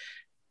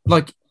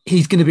 Like,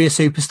 he's going to be a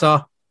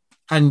superstar,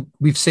 and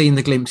we've seen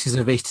the glimpses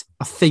of it.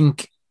 I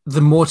think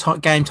the more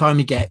game time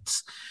he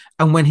gets,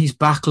 and when he's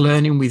back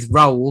learning with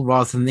Raul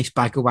rather than this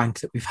bag of wank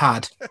that we've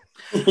had,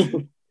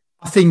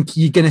 I think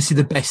you're going to see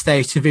the best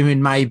out of him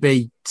in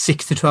maybe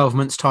 6 to 12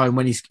 months' time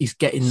when he's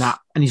getting that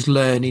and he's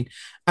learning.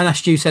 And as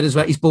Stu said as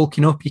well, he's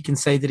bulking up. You can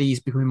see that he's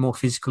becoming more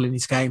physical in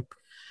his game.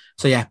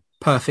 So, yeah,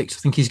 perfect. I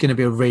think he's going to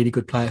be a really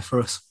good player for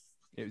us.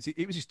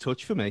 It was his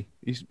touch for me.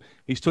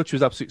 His touch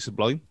was absolutely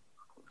sublime.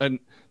 And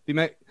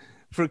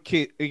for a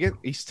kid, again,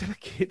 he's still a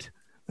kid.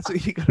 That's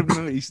what you got to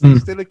remember. He's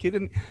still a kid.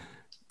 And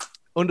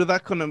under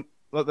that kind of,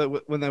 like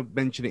when they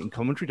mention it in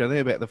commentary, don't they,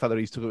 about the fact that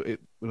he's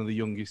one of the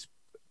youngest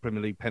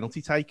Premier League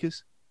penalty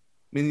takers.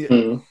 I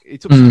mean,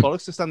 it took some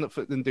bollocks to stand up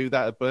and do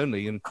that at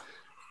Burnley, and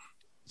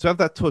to have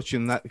that touch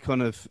and that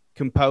kind of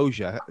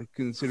composure,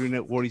 considering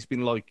what he's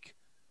been like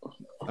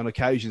on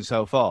occasion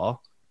so far.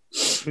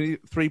 3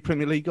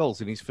 Premier League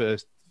goals in his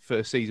first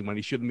season when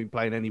he shouldn't have been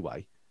playing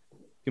anyway,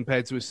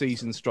 compared to a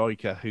seasoned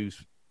striker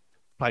who's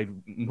played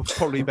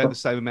probably about the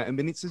same amount of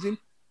minutes as him.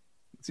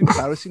 It's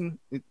embarrassing,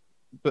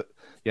 but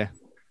yeah,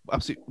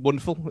 absolutely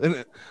wonderful.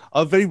 And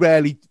I very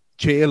rarely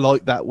cheer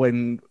like that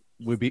when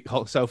we're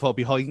so far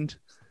behind.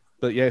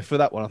 But yeah, for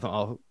that one, I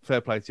thought,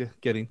 fair play to you,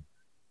 get in.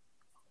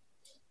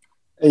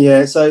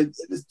 Yeah, so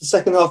the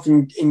second half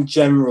in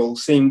general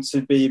seemed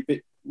to be a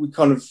bit, I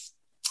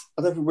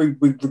don't think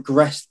we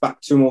regressed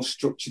back to a more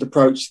structured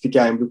approach to the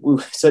game.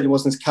 We certainly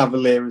wasn't as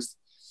cavalier as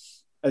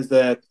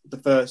the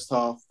first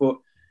half. But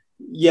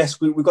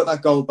yes, we got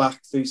that goal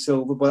back through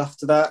Silva. But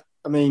after that,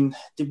 I mean,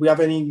 did we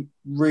have any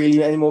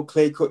more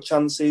clear-cut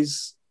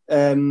chances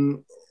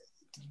to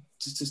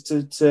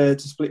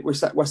split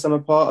West Ham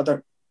apart?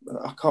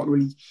 I can't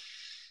really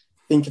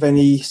think of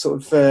any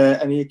sort of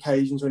any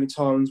occasions or any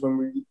times when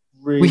we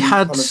really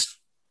There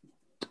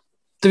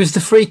was the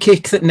free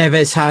kick that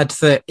Neves had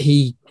that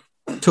he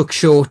took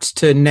short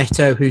to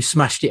Neto, who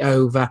smashed it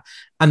over.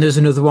 And there was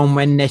another one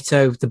when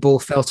Neto, the ball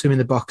fell to him in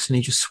the box and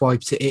he just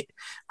swiped at it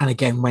and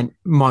again went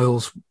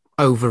miles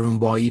over and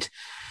wide.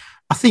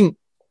 I think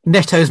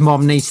Neto's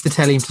mom needs to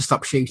tell him to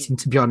stop shooting,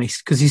 to be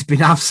honest, because he's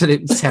been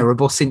absolutely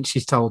terrible since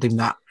she's told him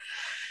that.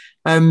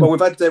 Well, we've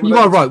had. You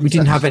are right. We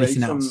didn't have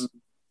anything else.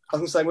 I was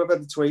going to say we've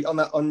had the tweet on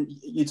that. On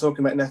you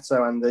talking about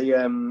Neto, Andy.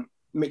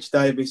 Mitch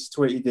Davis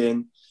tweeted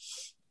in,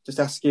 just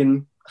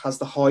asking, has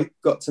the hype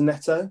got to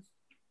Neto?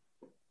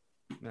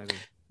 Maybe.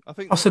 I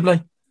think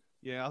possibly.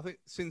 Yeah, I think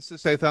since the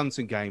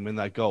Southampton game and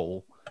that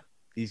goal,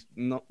 he's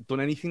not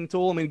done anything at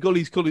all. I mean,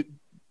 Gully's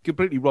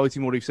completely right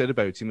in what he said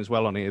about him as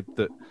well on here,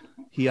 that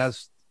he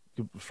has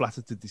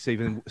flattered to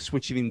deceive and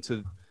switching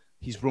into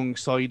his wrong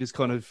side has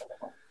kind of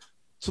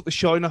took the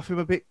shine off him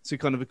a bit to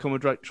kind of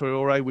accommodate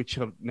Traore, which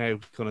I've now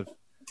kind of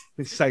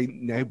been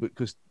saying now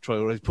because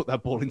Traore's put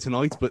that ball in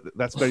tonight, but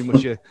that's very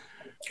much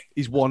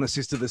his one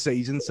assist of the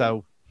season.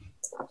 So,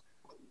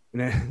 you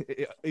know,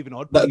 even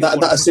I'd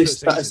that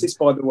assist,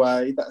 by the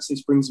way, that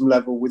assist brings him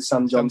level with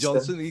Sam Johnson. Sam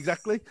Johnson,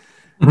 exactly.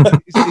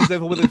 he's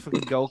level with the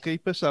fucking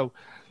goalkeeper. So,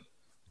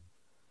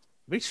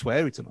 very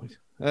sweary tonight.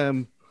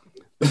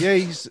 But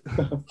yeah,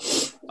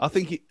 I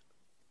think it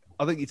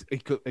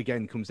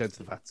again comes down to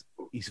the fact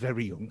he's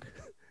very young,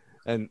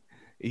 and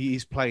he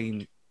is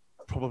playing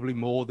probably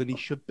more than he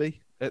should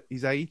be at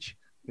his age.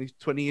 He's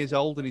 20 years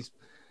old, and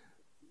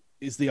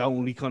he's the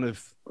only kind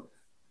of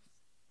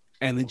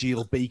energy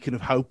or beacon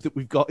of hope that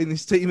we've got in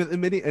this team at the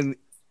minute. And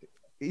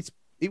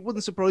it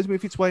wouldn't surprise me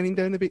if it's waning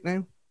down a bit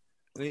now.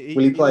 Will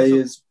he play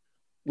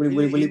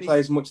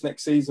as much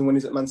next season when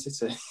he's at Man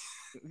City?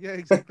 Yeah,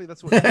 exactly.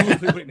 That's what it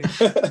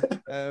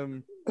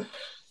is.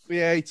 But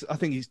yeah, I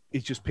think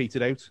he's just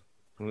petered out.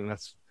 I think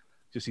that's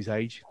just his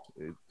age.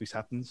 This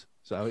happens,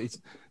 so it's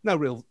no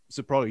real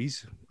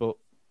surprise. But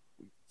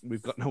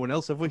we've got no one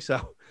else, have we?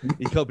 So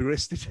he can't be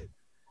rested.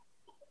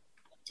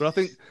 But I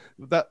think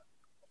that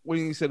when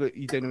you said that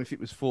you don't know if it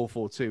was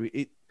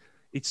 4-4-2,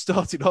 it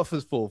started off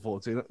as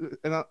 4-4-2,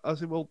 and I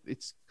said, well,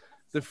 it's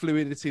the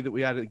fluidity that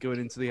we had going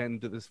into the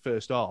end of the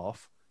first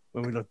half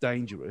when we're not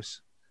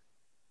dangerous.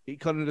 It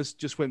kind of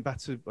just went back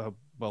to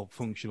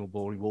functional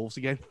boring Wolves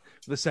again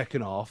for the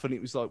second half, and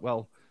it was like,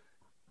 well,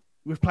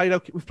 we've played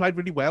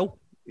really well,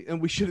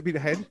 and we should have been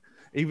ahead,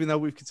 even though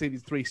we've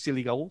conceded 3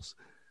 silly goals.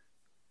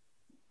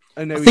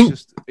 And now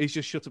he's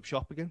just shut up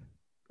shop again.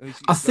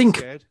 I think,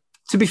 scared.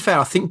 To be fair,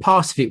 I think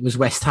part of it was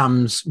West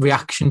Ham's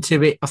reaction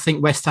to it. I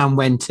think West Ham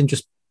went and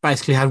just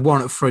basically had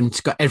one up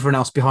front, got everyone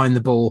else behind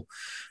the ball,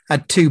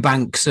 had 2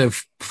 banks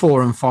of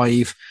 4 and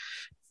 5,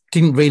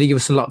 didn't really give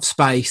us a lot of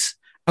space.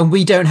 And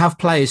we don't have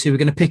players who are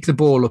going to pick the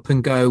ball up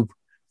and go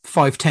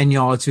 5-10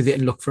 yards with it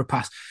and look for a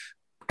pass.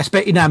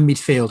 Especially in our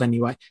midfield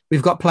anyway.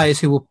 We've got players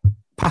who will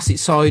pass it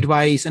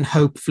sideways and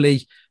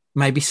hopefully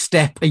maybe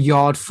step a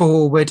yard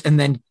forward and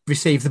then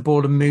receive the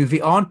ball and move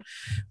it on.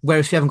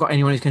 Whereas we haven't got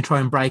anyone who's going to try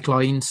and break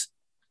lines.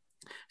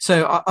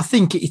 So I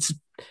think it's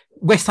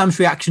West Ham's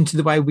reaction to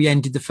the way we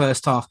ended the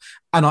first half.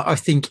 And I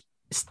think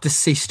the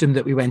system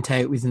that we went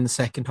out with in the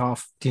second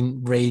half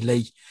didn't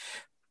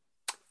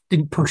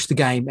push the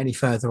game any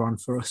further on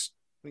for us.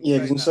 Yeah,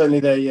 because certainly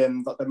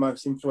the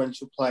most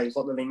influential players,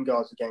 like the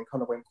Lingards again,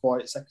 kind of went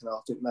quiet second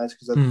half, didn't they?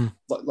 Because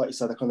like you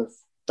said,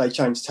 they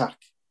changed tack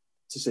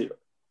to see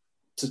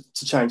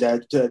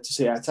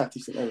our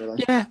tactics, didn't they?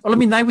 Really? Yeah, well, I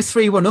mean, they were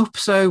 3-1 up,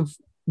 so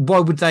why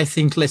would they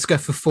think let's go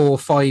for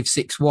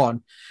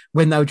 4-5-6-1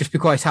 when they would just be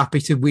quite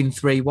happy to win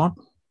 3-1?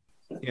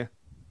 Yeah,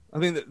 I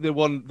think that the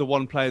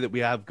one player that we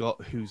have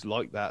got who's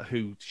like that,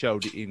 who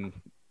showed it in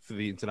for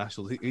the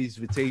internationals, he's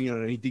Vitinha,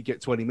 and he did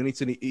get 20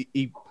 minutes, and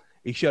he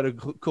showed a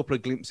couple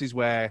of glimpses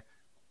where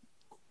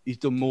he's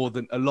done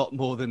a lot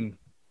more than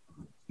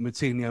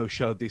Moutinho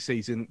showed this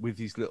season with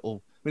his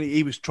little. I mean,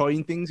 he was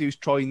trying things. He was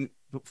trying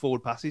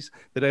forward passes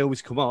that they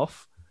always come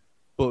off,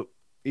 but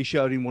he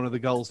showed in one of the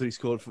goals that he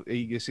scored for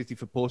City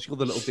for Portugal,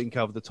 the little dink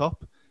over the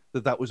top,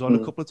 that was on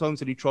a couple of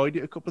times, and he tried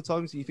it a couple of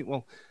times, and you think,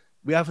 well,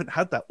 we haven't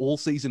had that all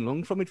season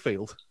long from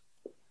midfield,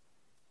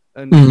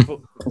 and but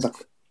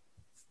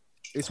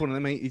it's one of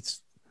them.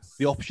 It's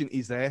the option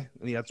is there,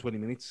 and he had 20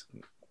 minutes.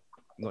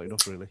 Not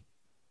enough, really.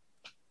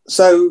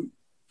 So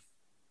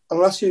I'm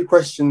going to ask you a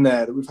question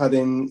there that we've had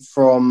in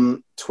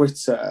from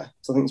Twitter.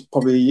 So I think it's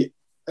probably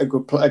a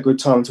good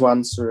time to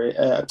answer it.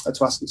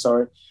 To ask it.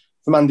 Sorry,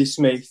 from Andy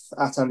Smith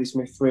at Andy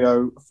Smith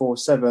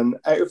 3047.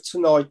 Out of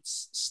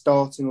tonight's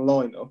starting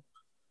lineup,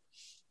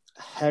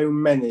 how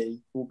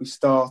many will be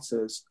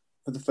starters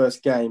for the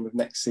first game of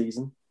next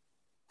season?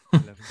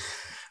 11.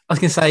 I was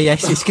going to say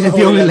yes. It's going to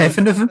be all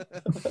 11 of them.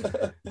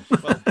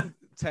 Well,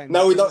 10.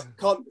 No, we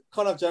can't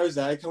have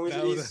Jose, can we?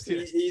 No,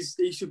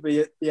 he should be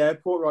at the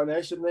airport right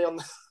now, shouldn't he? On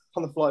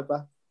the flight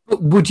back.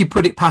 But would you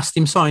put it past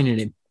him signing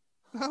him?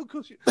 No, of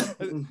course you.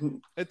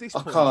 At this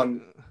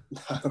point,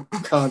 I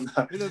can't.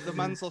 No. You know, the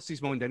man's lost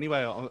his mind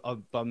anyway.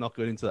 I'm not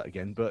going into that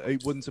again, but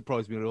it wouldn't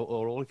surprise me at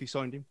all if he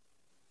signed him.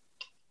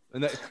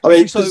 And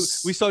we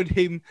signed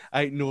him,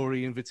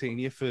 Nouri and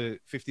Vitinha for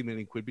 50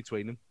 million quid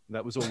between them. And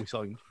that was all we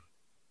signed.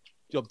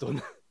 Job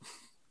done.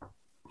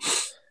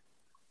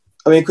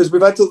 I mean, because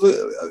we've had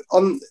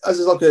as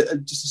like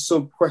just a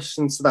sub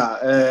question to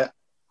that.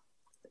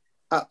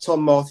 At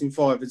Tom Martin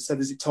 5 had said,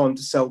 "Is it time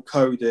to sell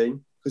Cody?"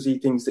 Because he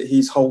thinks that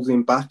he's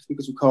holding back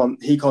because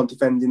he can't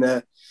defend in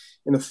a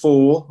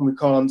 4, and we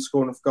can't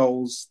score enough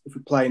goals if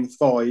we play in the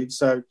 5.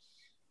 So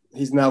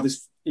he's now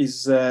his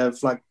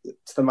flag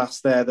to the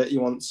mast there that he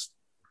wants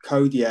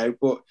Cody out.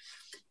 But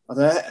I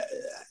don't know,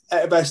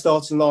 out of our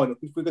starting lineup,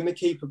 if we're going to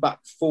keep a back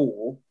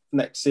four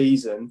next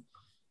season,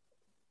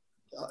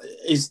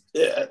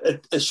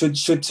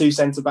 should two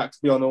centre backs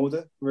be on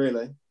order?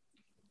 Really,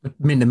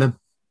 minimum.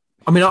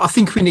 I mean, I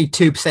think we need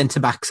two centre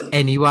backs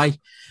anyway,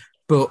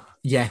 but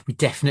yeah, we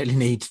definitely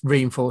need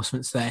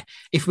reinforcements there.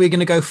 If we're going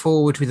to go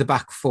forward with the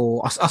back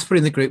four, us put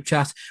in the group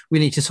chat, we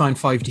need to sign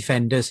 5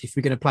 defenders if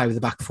we're going to play with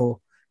the back four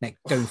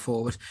going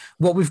forward.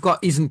 What we've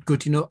got isn't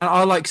good enough. And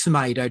I like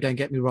Semedo, don't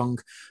get me wrong.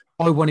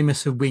 I want him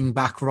as a wing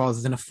back rather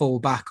than a full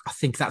back. I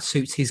think that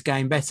suits his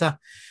game better.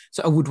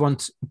 So I would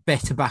want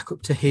better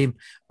backup to him.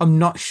 I'm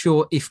not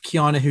sure if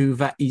Keanu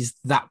Hoover is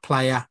that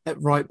player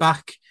at right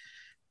back.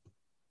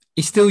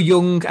 He's still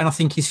young, and I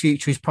think his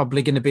future is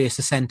probably going to be as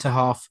a centre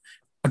half.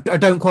 I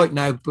don't quite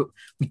know, but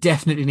we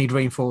definitely need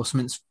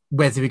reinforcements,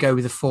 whether we go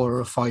with a 4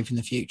 or a 5 in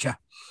the future.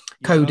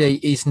 Yeah. Cody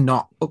is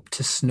not up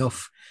to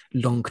snuff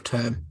long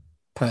term,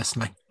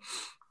 personally.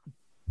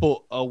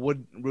 But I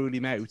wouldn't rule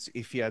him out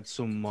if he had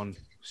someone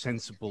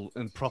sensible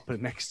and proper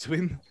next to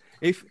him.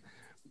 If,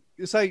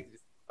 say,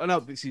 I know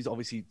this is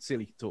obviously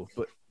silly talk,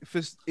 but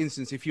for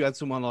instance, if you had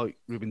someone like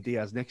Ruben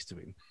Diaz next to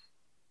him,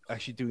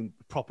 actually doing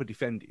proper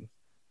defending,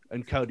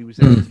 and Cody was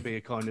there to be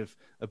a kind of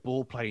a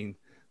ball-playing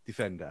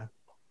defender,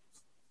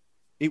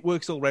 it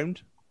works all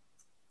round.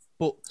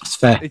 But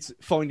it's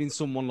finding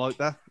someone like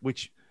that,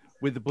 which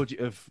with the budget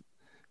of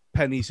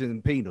pennies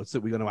and peanuts that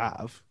we're going to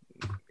have,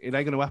 it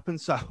ain't going to happen.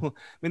 So, I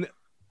mean,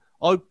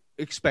 I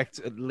expect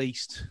at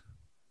least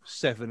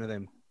 7 of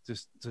them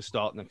to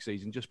start next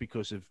season, just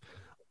because of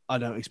I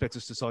don't expect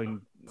us to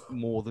sign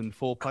more than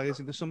 4 players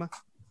in the summer,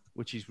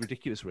 which is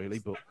ridiculous, really.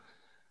 But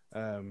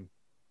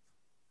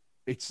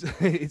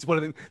it's one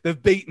of them.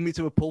 They've beaten me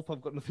to a pulp.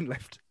 I've got nothing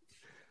left.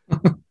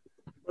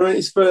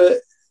 It's for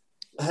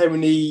how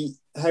many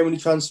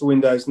transfer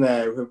windows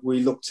now have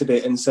we looked at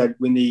it and said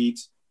we need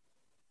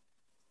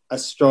a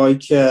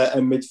striker, a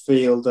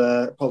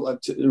midfielder,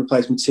 to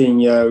replace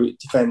Moutinho,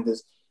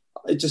 defenders.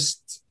 It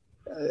just,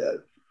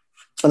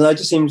 and that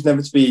just seems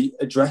never to be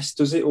addressed,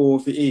 does it? Or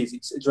if it is,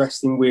 it's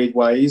addressed in weird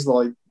ways,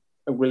 like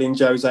a William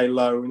Jose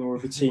loan or a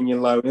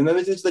Moutinho loan, and then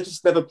they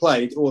just never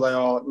played, or they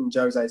are, in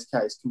Jose's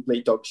case,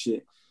 complete dog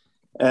shit.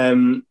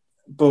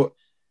 But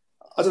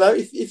I don't know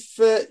if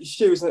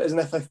Stu, as an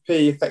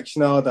FFP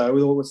aficionado,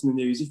 with all what's in the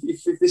news,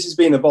 if this is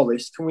being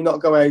abolished, can we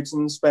not go out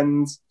and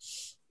spend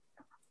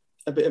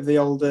a bit of the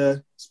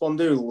older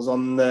spondoodles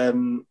on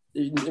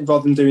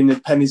rather than doing the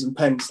pennies and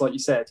pence, like you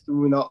said?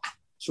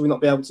 Should we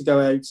not be able to go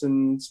out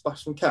and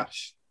splash some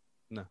cash?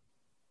 No,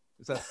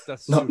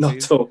 that's not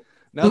at all.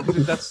 No,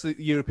 that's the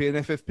European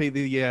FFP,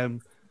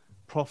 the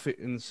profit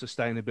and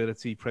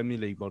sustainability Premier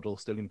League model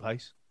still in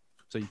place,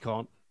 so you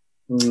can't.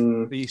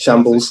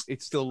 Shambles.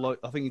 It's still like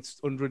I think it's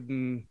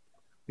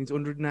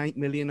 108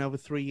 million over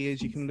 3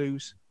 years you can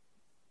lose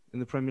in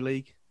the Premier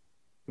League,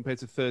 compared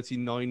to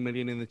 39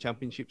 million in the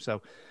Championship.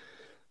 So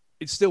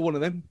it's still one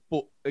of them.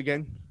 But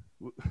again,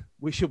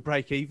 we should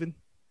break even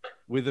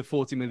with the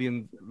 40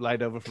 million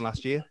laid over from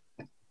last year.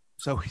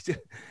 So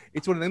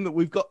it's one of them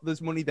that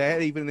there's money there,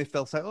 even if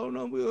they'll say, "Oh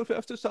no, we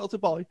have to sell to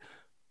buy."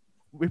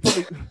 We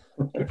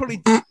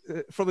probably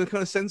from a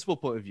kind of sensible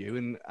point of view,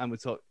 and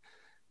he's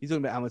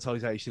talking about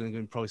amortization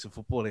and price of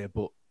football here,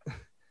 but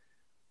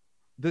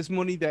there's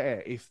money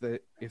there if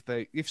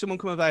someone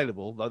come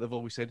available, like they've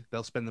always said,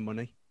 they'll spend the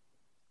money.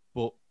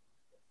 But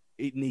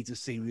it needs a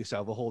serious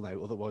overhaul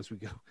now, otherwise we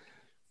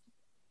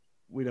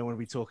don't want to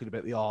be talking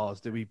about the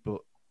R's, do we?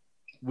 But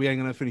we ain't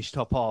going to finish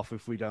top half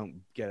if we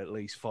don't get at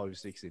least 5 or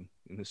 6 in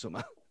the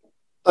summer.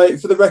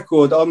 For the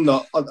record, I'm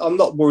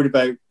not worried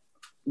about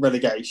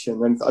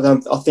relegation, and I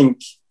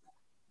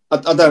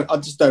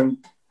just don't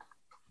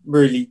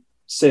really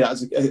see that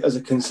as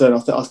a concern.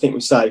 I think we're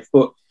safe,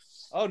 but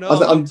I'm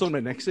talking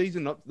about next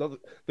season, not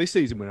this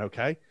season. We're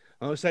okay.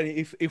 I was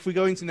saying if we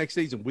go into next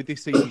season with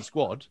this season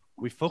squad,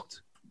 we're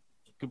fucked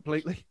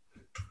completely,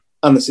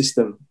 and the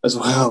system as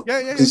well.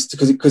 Yeah.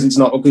 Because it's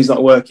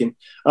not working.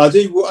 And I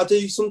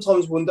do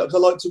sometimes wonder, because I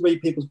like to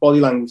read people's body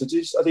language.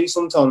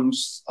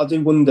 I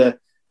do wonder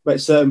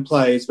about certain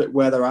players, but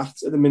where they're at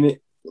the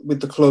minute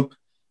with the club.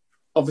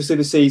 Obviously,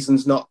 the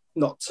season's not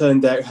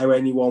turned out how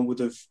anyone would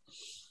have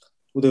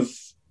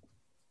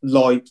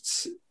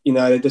liked. You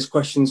know, there's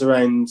questions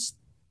around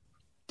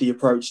the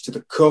approach to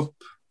the cup,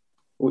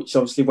 which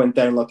obviously went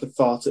down like a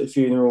fart at a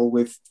funeral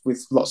with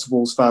lots of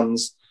Wolves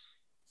fans.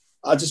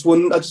 I just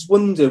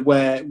wonder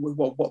where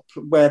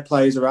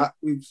players are at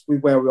with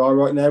where we are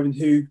right now, and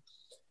who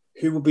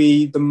will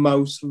be the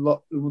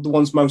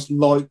ones most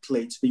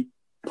likely to be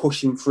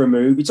pushing for a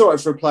move. It's all right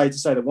for a player to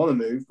say they want to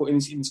move, but in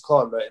this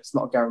climate, it's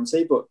not a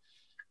guarantee. But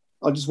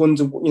I just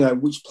wonder,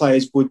 which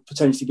players would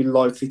potentially be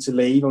likely to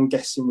leave. I'm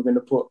guessing we're going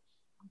to put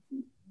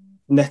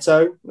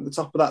Neto at the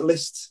top of that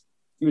list,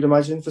 you would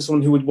imagine, for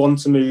someone who would want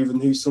to move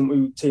and who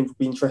teams would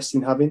be interested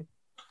in having.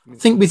 I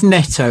think with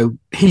Neto,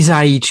 his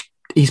age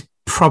is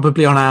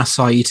probably on our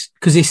side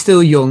because he's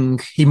still young.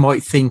 He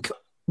might think,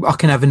 I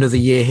can have another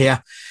year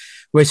here.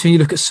 Whereas when you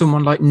look at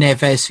someone like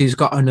Neves, who's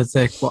got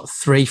another,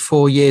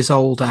 3-4 years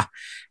older,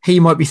 he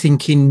might be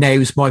thinking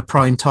now's my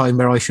prime time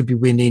where I should be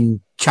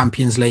winning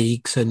Champions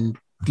Leagues and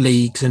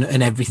leagues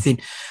and everything.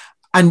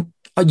 And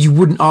you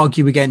wouldn't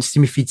argue against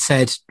him if he'd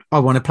said, I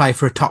want to play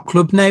for a top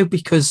club now,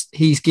 because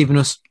he's given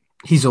us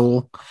his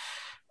all.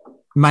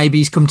 Maybe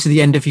he's come to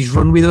the end of his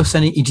run with us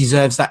and he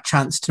deserves that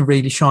chance to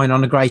really shine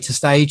on a greater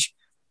stage.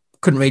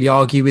 Couldn't really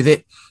argue with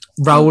it.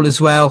 Raul as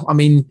well. I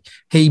mean,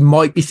 he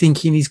might be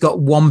thinking he's got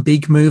one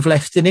big move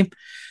left in him.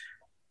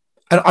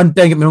 And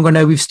don't get me wrong, I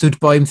know we've stood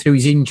by him through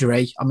his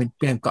injury. I mean,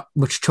 we haven't got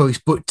much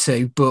choice but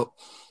to, but,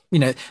 you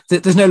know,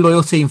 there's no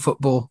loyalty in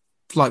football,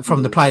 like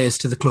from the players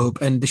to the club,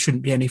 and there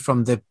shouldn't be any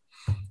from the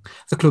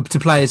club to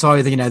players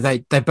either. You know,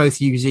 they both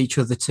use each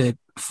other to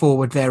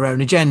forward their own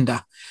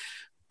agenda.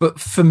 But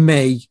for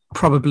me,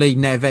 probably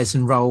Neves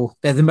and Raul,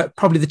 they're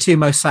probably the two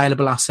most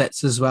saleable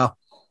assets as well.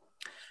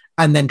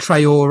 And then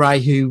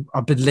Traore, who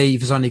I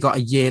believe has only got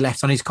a year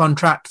left on his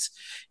contract.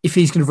 If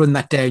he's going to run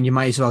that down, you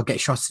may as well get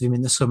shots of him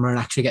in the summer and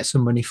actually get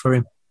some money for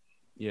him.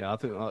 Yeah, I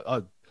think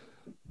I'd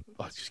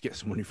just get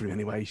some money for him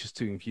anyway. He's just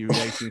too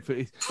infuriating.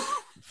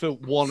 for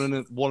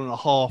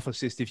 1.5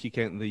 assists, if you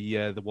count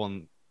the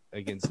one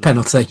against the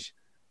penalty.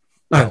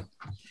 The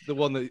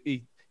one that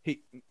he hit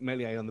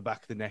Meslier on the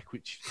back of the neck,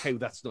 how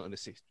that's not an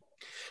assist.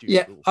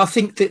 Yeah, I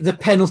think that the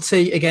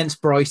penalty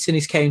against Brighton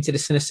is counted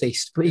as an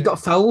assist, but he got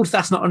fouled.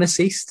 That's not an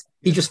assist.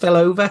 He just fell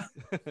over.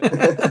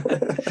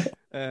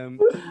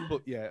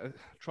 But yeah,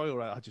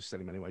 Traore, I'd just sell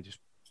him anyway, just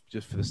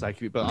for the sake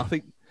of it. But I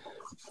think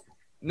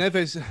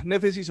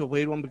Neves is a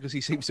weird one because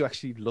he seems to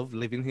actually love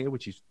living here,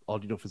 which is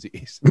odd enough as it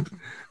is.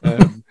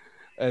 But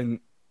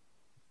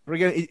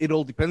again, it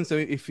all depends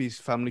if his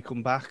family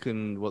come back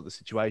and what the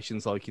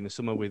situation's like in the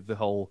summer with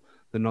the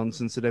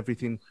nonsense and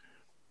everything.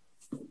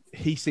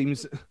 He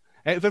seems,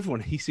 out of everyone,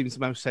 he seems the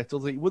most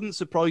settled. It wouldn't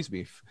surprise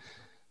me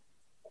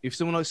if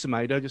someone like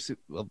Semedo just said,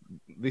 well,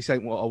 this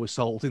ain't what I was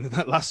sold in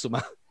that last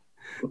summer.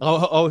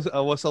 I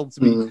was sold to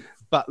be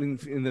battling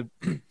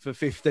for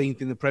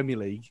 15th in the Premier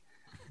League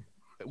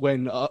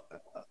when I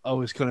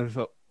was kind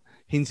of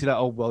hinted at,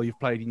 oh, well, you've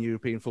played in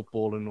European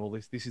football and all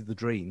this. This is the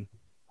dream.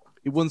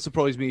 It wouldn't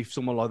surprise me if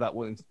someone like that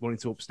wanted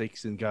to up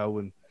sticks and go,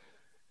 and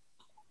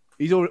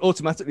he's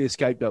automatically a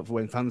scapegoat for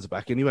when fans are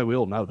back. Anyway, we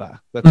all know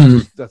that.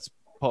 That's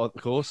part of the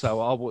course.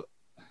 So it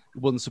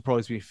wouldn't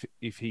surprise me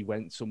if he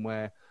went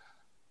somewhere.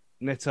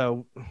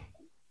 Neto,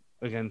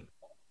 again,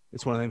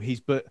 it's one of them.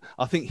 But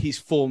I think his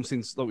form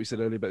since, like we said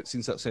earlier, but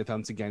since that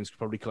Southampton game's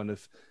probably kind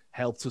of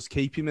helped us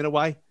keep him in a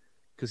way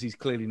because he's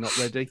clearly not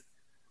ready.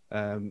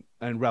 And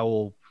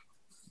Raul,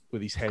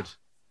 with his head,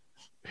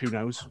 who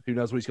knows what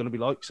he's going to be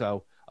like.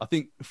 So I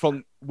think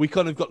we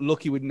kind of got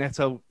lucky with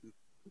Neto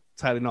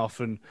tailing off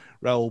and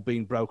Raul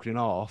being broken in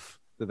half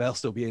that they'll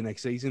still be in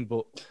next season.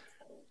 But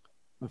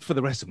for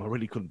the rest of them, I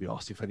really couldn't be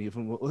asked if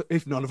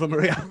none of them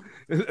are here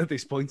at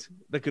this point.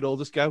 They could all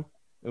just go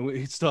and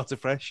we'd start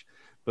afresh.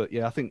 But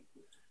yeah, I think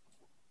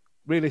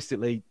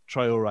realistically,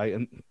 Traore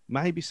and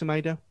maybe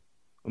Semedo.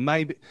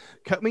 Maybe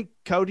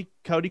Cody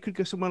could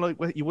go somewhere like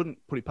where you wouldn't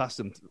put it past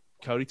them.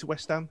 Cody to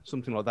West Ham,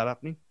 something like that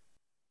happening.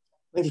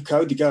 I think if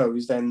Cody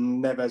goes,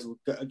 then Neves will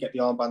get the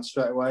armband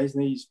straight away, isn't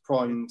he? He's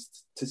primed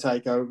to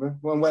take over.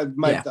 Well,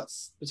 maybe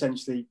that's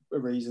potentially a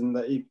reason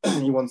that he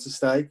wants to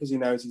stay because he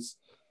knows he's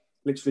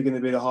literally going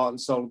to be the heart and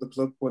soul of the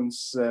club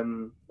once,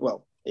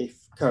 if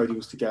Cody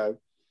was to go.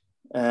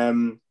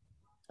 And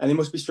it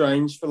must be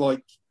strange for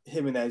like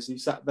Jimenez, who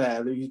sat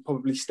there, who's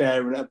probably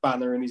staring at a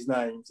banner in his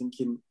name,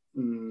 thinking,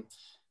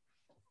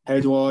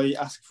 how do I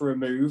ask for a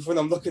move when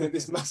I'm looking at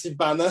this massive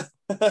banner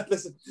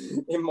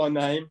in my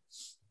name?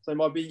 So it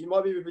might be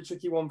a bit of a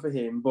tricky one for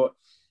him. But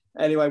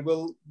anyway,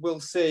 we'll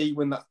see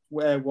what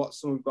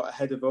we've got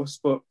ahead of us.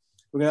 But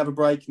we're going to have a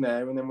break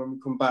now, and then when we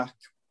come back,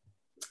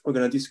 we're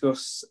going to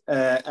discuss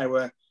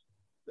our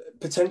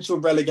potential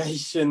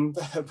relegation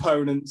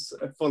opponents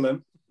at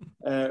Fulham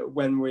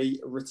when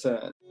we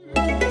return.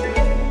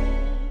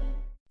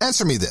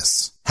 Answer me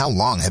this. How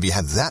long have you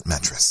had that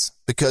mattress?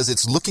 Because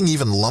it's looking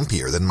even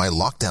lumpier than my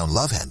lockdown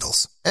love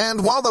handles.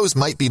 And while those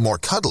might be more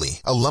cuddly,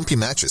 a lumpy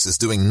mattress is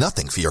doing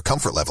nothing for your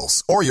comfort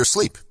levels or your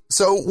sleep.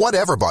 So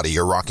whatever body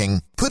you're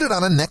rocking, put it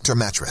on a Nectar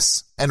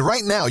mattress. And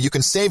right now you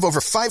can save over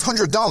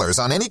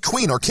 $500 on any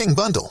queen or king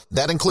bundle.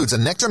 That includes a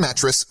Nectar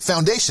mattress,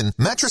 foundation,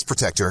 mattress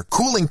protector,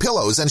 cooling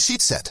pillows, and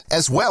sheet set,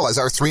 as well as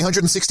our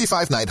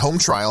 365-night home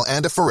trial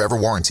and a forever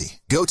warranty.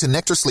 Go to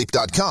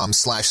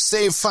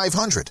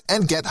nectarsleep.com/save500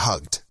 and get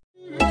hugged.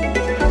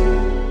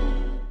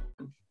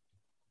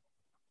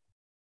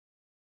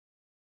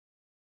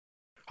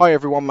 Hi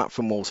everyone, Matt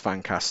from Wolves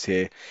Fancast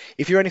here.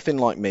 If you're anything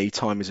like me,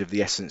 time is of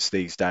the essence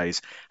these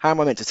days. How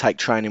am I meant to take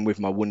training with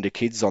my Wonder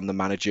Kids on the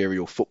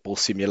managerial football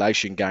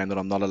simulation game that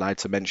I'm not allowed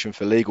to mention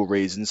for legal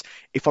reasons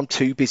if I'm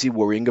too busy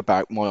worrying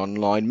about my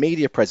online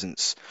media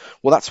presence?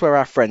 Well, that's where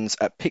our friends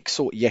at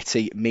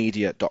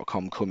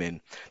pixelyetimedia.com come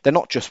in. They're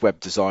not just web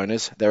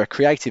designers, they're a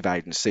creative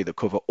agency that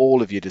cover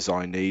all of your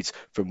design needs,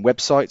 from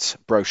websites,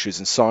 brochures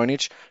and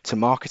signage to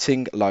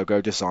marketing,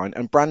 logo design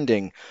and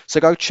branding. So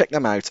go check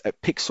them out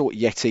at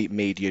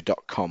pixelyetimedia.com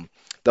bettingmedia.com.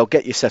 They'll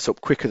get you set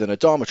up quicker than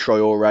Adama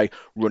Traore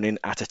running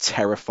at a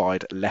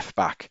terrified left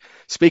back.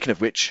 Speaking of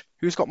which,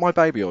 who's got my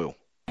baby oil?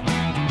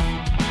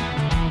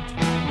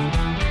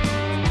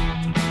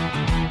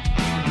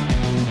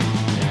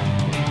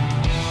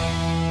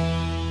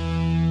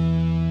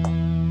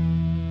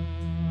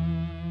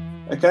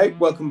 Okay,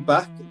 welcome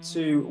back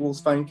to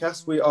Wolves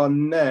Fancast. We are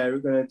now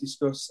going to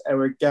discuss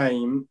our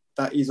game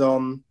that is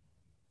on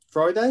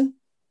Friday.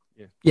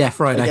 Yeah,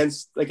 Friday.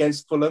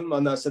 Against Fulham. I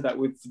know I said that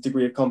with a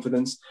degree of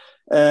confidence.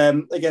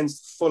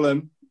 Against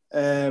Fulham.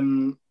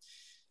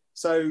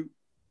 So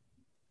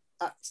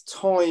at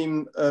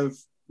time of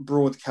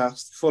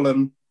broadcast,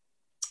 Fulham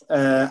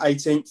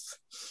 18th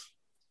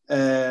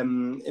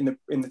in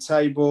the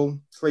table,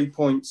 3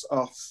 points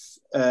off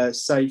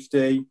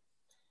safety.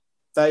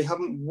 They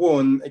haven't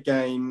won a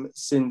game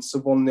since a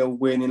 1-0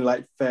 win in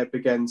late Feb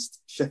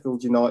against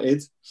Sheffield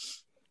United.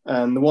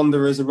 And the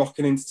Wanderers are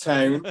rocking into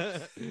town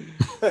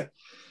to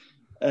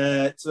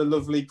the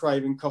lovely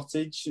Craven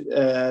Cottage.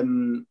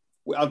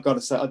 I've got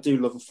to say, I do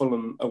love a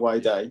Fulham away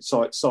day.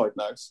 Side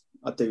note,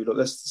 I do love.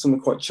 There's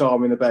something quite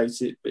charming about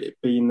it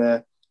being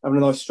there, having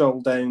a nice stroll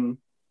down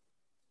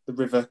the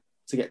river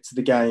to get to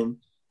the game.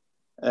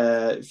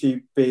 A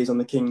few beers on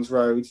the King's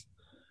Road.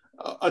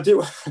 I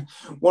do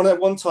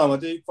one time. I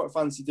do quite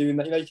fancy doing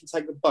that. You know, you can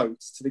take the boat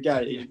to the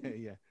gate.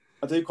 Yeah.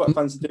 I do quite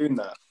fancy doing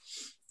that.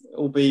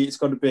 Albeit it's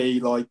got to be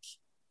like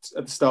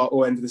at the start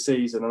or end of the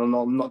season, and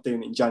I'm not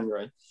doing it in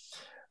January.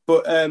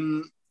 But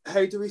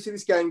how do we see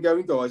this game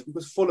going, guys?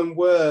 Because Fulham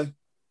were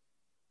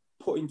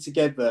putting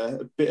together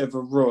a bit of a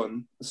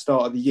run at the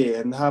start of the year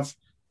and have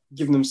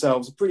given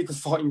themselves a pretty good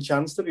fighting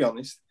chance, to be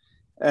honest.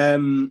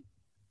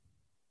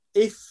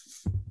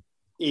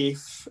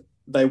 If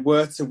they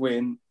were to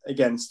win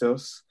against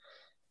us,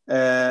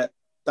 that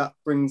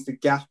brings the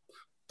gap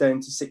down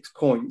to 6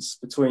 points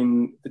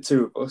between the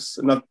two of us.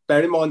 And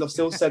bear in mind, I've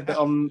still said that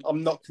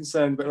I'm not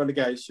concerned about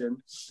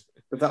relegation.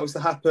 But if that was to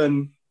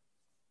happen,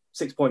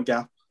 6 point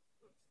gap.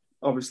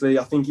 Obviously,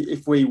 I think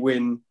if we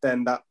win,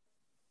 then that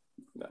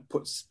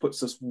puts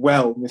us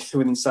well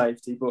within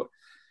safety. But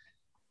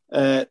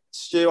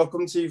Stu, I'll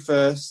come to you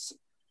first.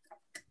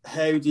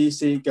 How do you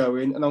see it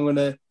going? And I'm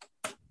gonna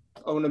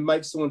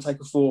make someone take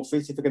a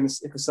forfeit if I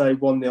say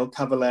 1-0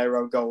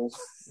 Cavallero goal.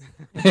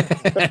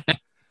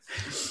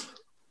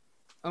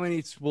 I mean,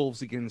 it's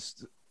Wolves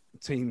against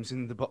teams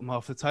in the bottom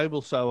half of the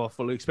table, so I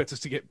fully expect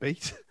us to get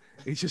beat.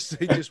 It's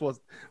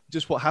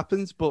just what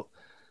happens. But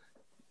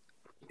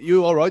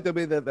you're all right. I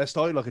mean, they're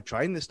starting like a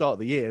train the start of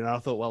the year, and I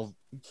thought, well,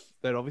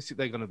 they're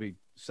going to be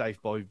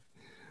safe by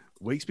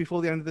weeks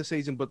before the end of the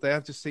season, but they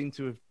have just seemed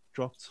to have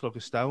dropped like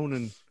a stone,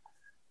 and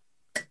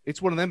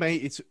it's one of them,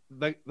 mate.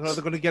 They're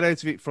either going to get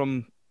out of it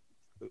from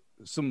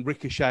some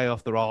ricochet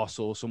off their arse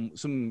or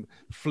some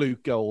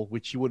fluke goal,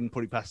 which you wouldn't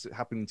put it past it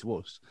happening to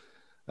us,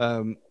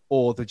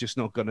 or they're just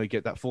not going to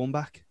get that form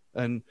back.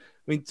 And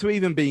I mean, to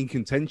even be in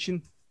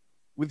contention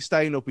with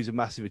staying up is a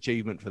massive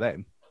achievement for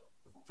them.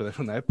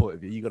 From their point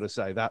of view, you got to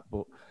say that.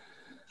 But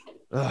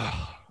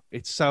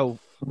it's so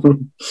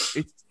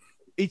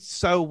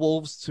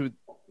Wolves to. I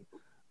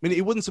mean,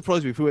 it wouldn't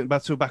surprise me if we went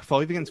back to a back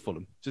five against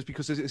Fulham, just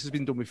because this has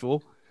been done before.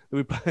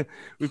 We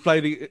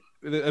played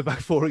a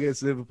back four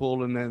against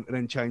Liverpool and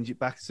then change it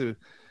back to,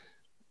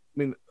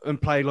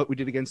 and play like we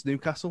did against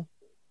Newcastle,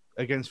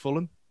 against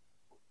Fulham.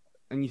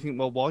 And you think,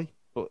 well, why?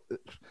 But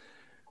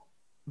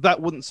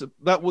that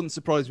wouldn't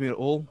surprise me at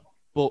all.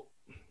 But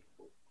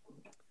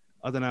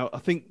I don't know. I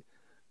think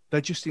they're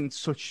just in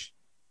such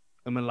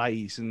a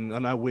malaise, and I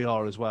know we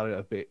are as well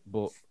a bit.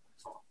 But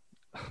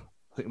I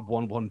think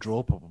 1-1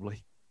 draw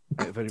probably.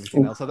 Of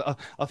everything else,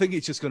 I think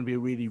it's just going to be a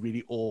really,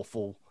 really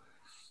awful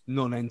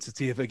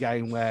non-entity of a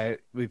game where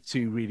with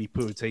two really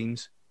poor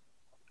teams,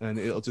 and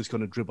it'll just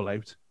kind of dribble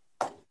out.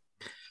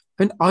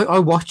 And I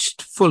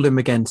watched Fulham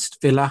against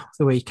Villa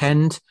the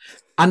weekend,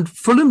 and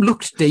Fulham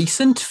looked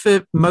decent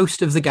for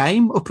most of the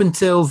game up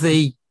until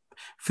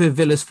for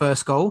Villa's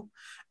first goal,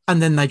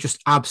 and then they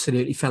just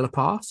absolutely fell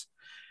apart.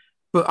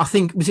 But I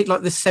think, was it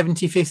like the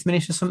 75th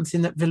minute or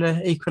something that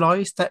Villa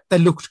equalised? That they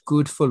looked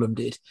good, Fulham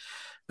did,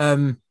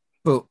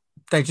 but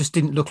they just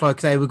didn't look like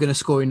they were going to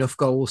score enough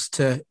goals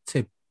to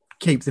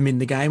keep them in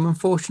the game,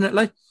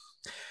 unfortunately.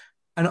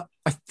 And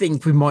I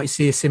think we might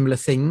see a similar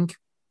thing.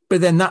 But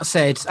then that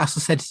said, as I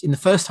said in the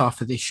first half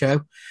of this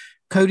show,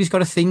 Cody's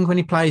got a thing when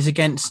he plays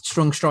against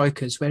strong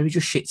strikers where he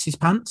just shits his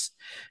pants.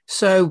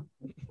 So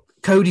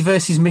Cody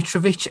versus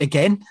Mitrovic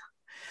again.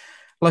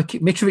 Like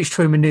Mitrovic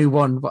threw him a new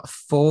one,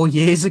 4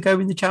 years ago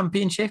in the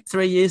Championship,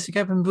 3 years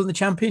ago when we won the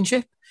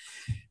Championship.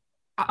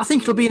 I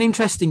think it'll be an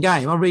interesting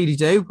game. I really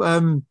do.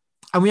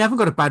 And we haven't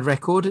got a bad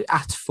record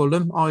at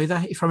Fulham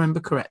either, if I remember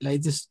correctly.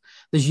 There's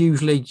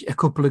usually a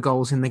couple of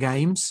goals in the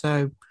game.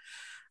 So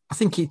I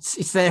think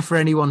it's there for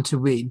anyone to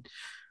win.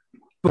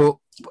 But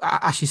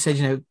as you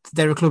said,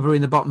 they're a club who are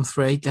in the bottom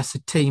three. That's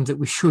a team that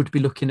we should be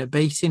looking at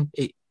beating.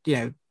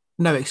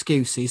 No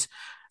excuses.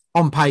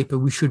 On paper,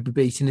 we should be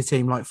beating a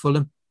team like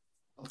Fulham.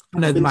 I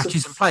know the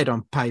matches are played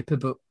on paper,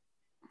 but...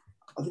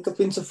 I think I've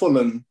been to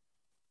Fulham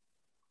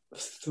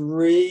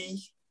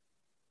 3,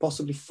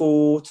 possibly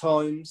 4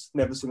 times.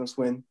 Never seen us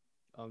win.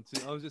 I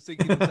was just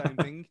thinking the same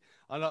thing.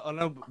 I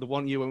know the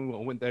one year when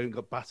we went there and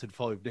got battered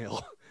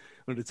 5-0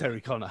 under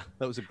Terry Connor.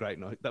 That was a great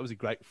night. That was a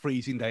great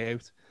freezing day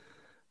out.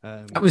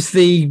 That was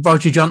the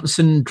Roger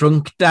Johnson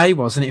drunk day,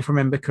 wasn't it? If I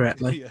remember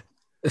correctly. Yeah.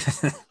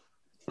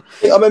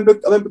 I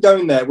remember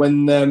going there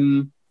when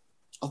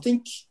I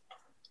think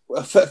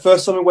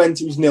first time I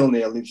went it was 0-0.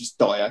 It was just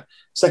dire.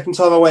 Second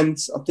time I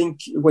went, I think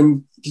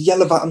when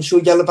I'm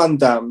sure Jelle Van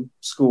Dam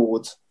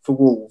scored for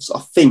Wolves. I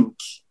think,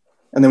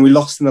 and then we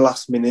lost in the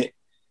last minute.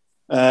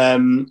 I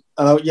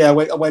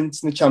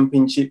went in the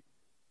Championship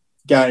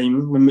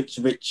game when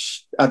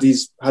Mitrovic had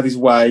his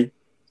way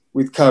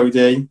with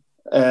Cody,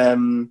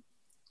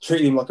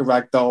 treating him like a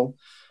rag doll.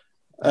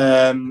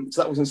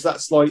 So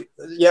that's like,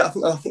 yeah, I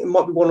think it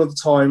might be one other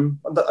time.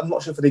 I'm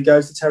not sure if it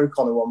goes to Terry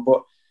Connor one,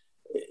 but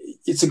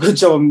it's a good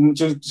job.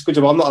 Just a good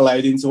job. I'm not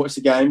allowed in to watch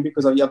the game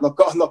because I've not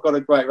got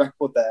a great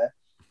record there.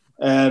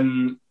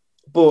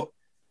 But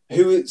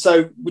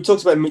so we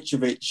talked about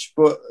Mitrovic,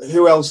 but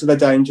who else are the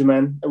danger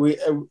men?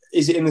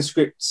 Is it in the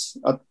script?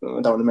 I don't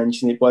want to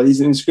mention it, but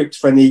is it in the script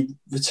for any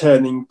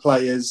returning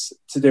players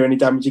to do any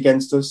damage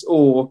against us,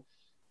 or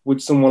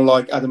would someone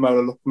like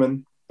Ademola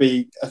Lookman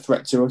be a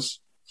threat to us?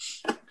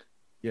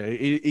 Yeah,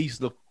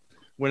 he's looked.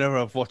 Whenever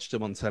I've watched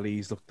him on telly,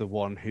 he's looked the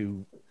one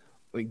who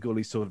I think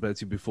Gully's talked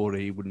about it before.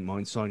 He wouldn't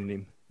mind signing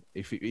him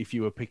if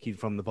you were picking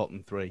from the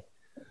bottom 3.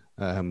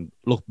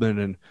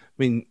 Lookman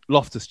and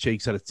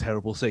Loftus-Cheek's had a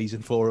terrible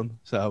season for him,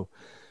 so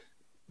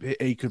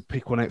he could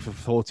pick one out for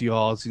 40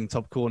 yards in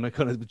top corner,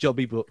 kind of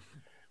jobby. But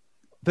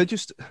they're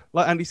just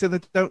like Andy said, they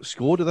don't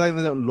score, do they?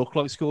 They don't look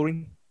like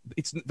scoring.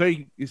 It's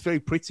very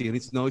pretty and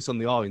it's nice on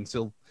the eye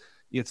until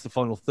you get to the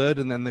final third,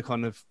 and then they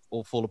kind of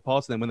all fall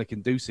apart. And then when they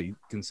can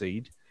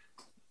concede,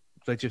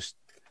 they just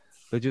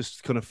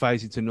kind of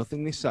phase into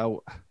nothingness.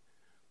 So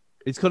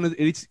it's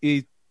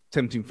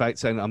tempting fate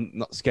saying I'm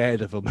not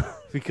scared of them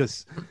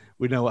because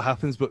we know what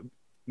happens. But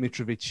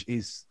Mitrovic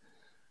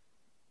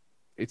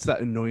it's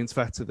that annoyance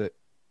factor that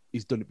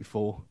he's done it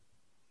before,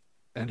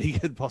 and he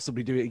could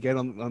possibly do it again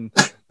on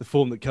the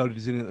form that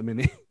Cody's in at the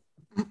minute.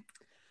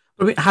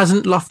 But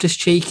hasn't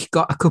Loftus-Cheek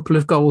got a couple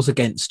of goals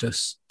against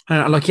us?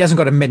 Like he hasn't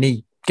got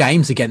many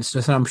games against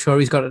us, and I'm sure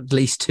he's got at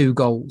least 2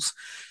 goals.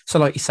 So,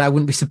 like you say, I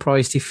wouldn't be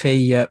surprised if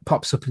he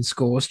pops up and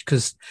scores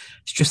because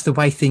it's just the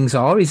way things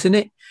are, isn't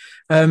it?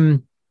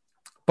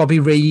 Bobby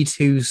Reid,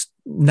 whose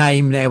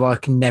name now I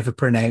can never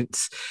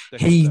pronounce,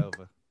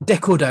 De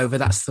Cordova,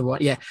 that's the one.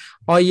 Yeah,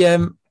 I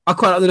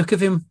quite like the look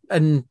of him,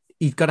 and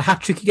he got a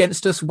hat trick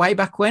against us way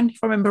back when, if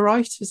I remember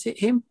right. Is it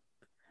him?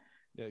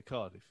 Yeah,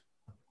 Cardiff.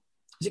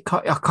 I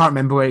can't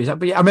remember where he was at,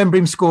 but yeah, I remember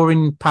him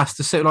scoring past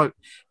us. So, like,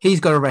 he's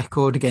got a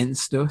record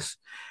against us.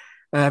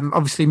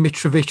 Obviously,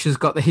 Mitrovic has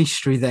got the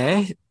history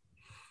there.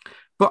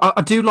 But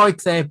I do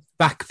like their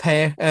back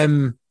pair,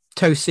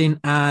 Tosin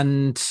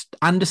and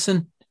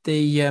Anderson,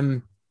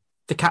 the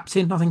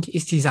captain. I think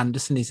he's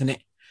Anderson, isn't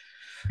it?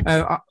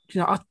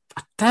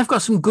 They've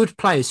got some good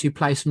players who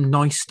play some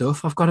nice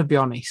stuff, I've got to be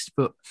honest.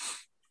 But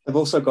they've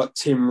also got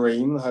Tim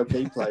Ream. I hope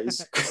he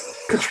plays.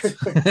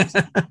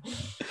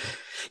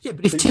 Yeah,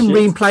 but if Tim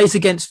Ream plays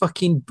against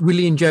fucking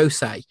Willian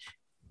Jose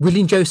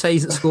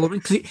isn't scoring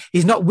because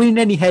he's not winning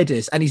any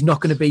headers and he's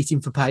not going to beat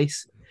him for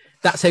pace.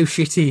 That's how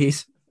shit he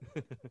is.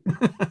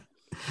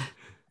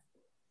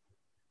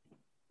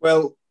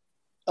 Well,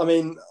 I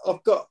mean,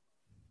 I'm going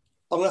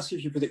to ask you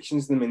a few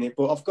predictions in a minute,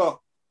 but I've got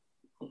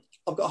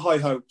high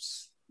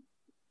hopes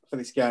for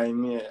this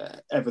game. Yeah,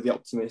 ever the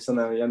optimist. I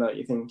know what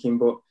you're thinking,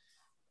 but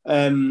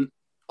I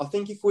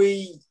think if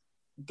we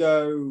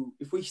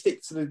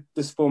stick to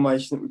this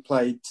formation that we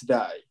played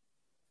today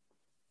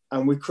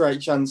and we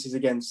create chances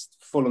against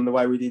Fulham the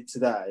way we did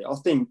today, I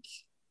think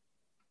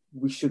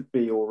we should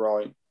be all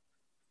right.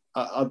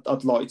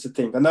 I'd like to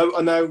think. I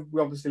know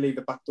we obviously leave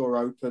the back door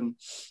open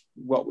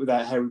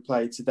without how we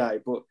played today,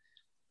 but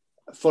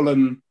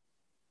Fulham,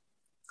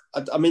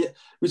 I mean,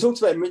 we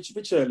talked about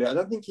Mitrovic earlier. I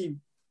don't think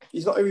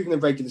he's not even a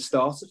regular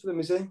starter for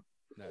them, is he?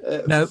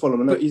 No. For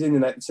Fulham. I know he's in the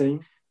net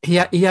team. He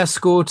has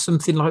scored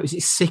something like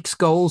 6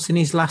 goals in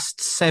his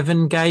last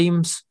 7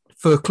 games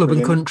for club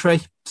Brilliant. And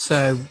country.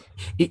 So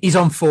he's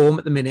on form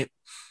at the minute.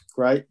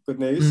 Great, good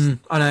news.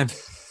 I know.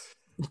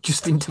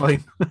 Just in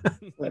time.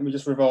 Let me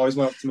just revise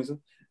my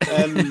optimism.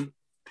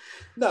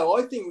 No,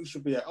 I think we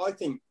should be. I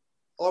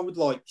would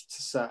like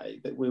to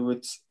say that we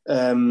would,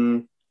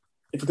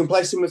 if we can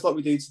play similar like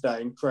we do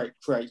today and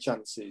create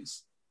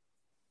chances,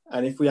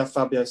 and if we have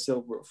Fabio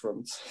Silva up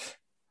front.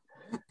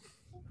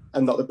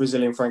 And not the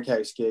Brazilian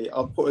Frankowski,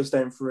 I'll put us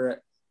down for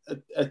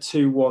a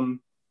 2-1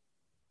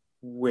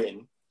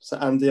 win. So,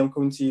 Andy, I'm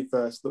coming to you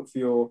first. Look for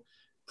your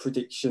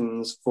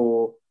predictions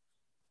for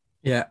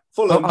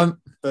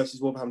Fulham versus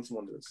Wolverhampton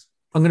Wanderers.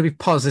 I'm going to be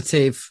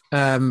positive.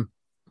 Raul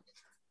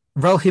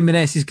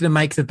Jimenez is going to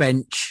make the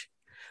bench,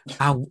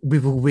 and we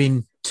will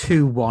win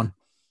 2-1.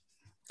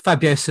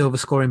 Fabio Silva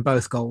scoring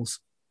both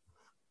goals.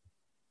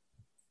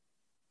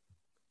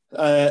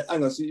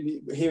 Hang on, so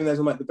Jimenez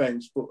will make the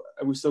bench, but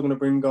are we still going to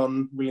bring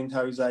on Willian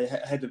Jose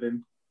ahead of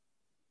him?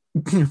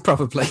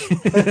 Probably.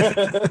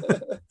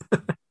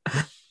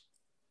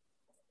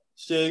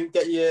 Stu,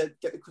 get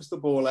the crystal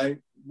ball out.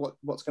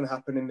 What's going to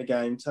happen in the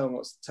game? Tell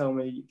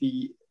me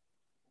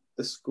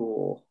the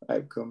score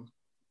outcome.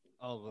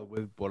 I'll go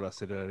with what I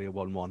said earlier,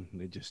 1-1.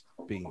 They're just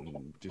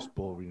being just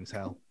boring as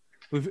hell.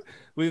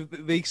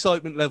 With the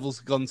excitement levels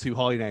gone too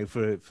high now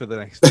for the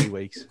next 3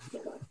 weeks.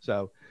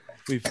 So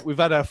we've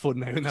had our fun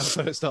now in that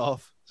first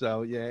half.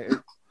 So yeah,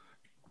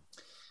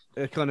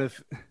 a kind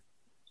of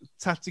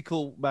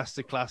tactical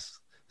masterclass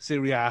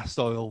Serie A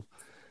style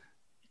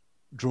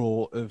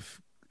draw of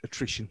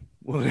attrition.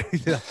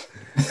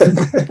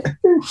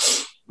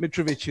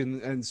 Mitrovic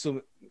and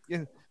some,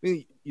 yeah. I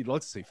mean, you'd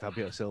like to see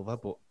Fabio Silva,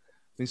 but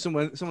I mean,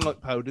 someone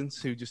like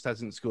Podence who just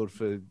hasn't scored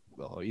for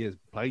he has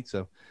played.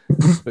 So,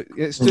 but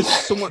it's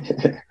just someone.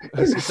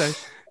 As I say,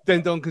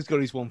 Dendonka's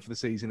got his one for the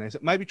season now. So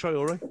maybe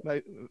Traore,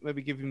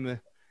 maybe give him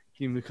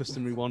the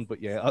customary one.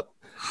 But yeah,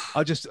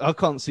 I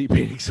can't see it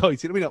being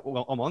exciting. I mean,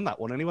 I'm on that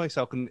one anyway,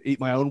 so I can eat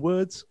my own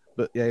words.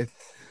 But yeah,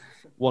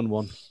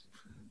 1-1.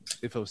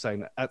 If I was saying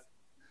that, at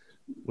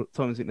what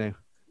time is it now?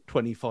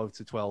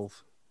 25-12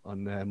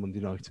 on Monday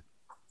night.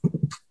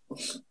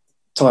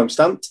 Time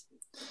stamped.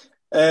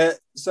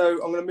 So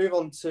I'm going to move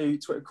on to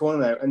Twitter Corner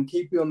now and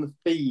keep you on the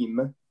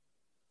theme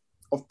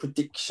of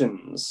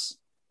predictions.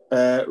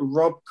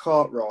 Rob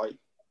Cartwright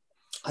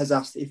has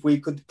asked if we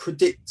could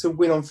predict a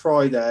win on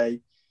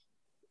Friday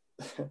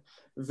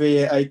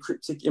via a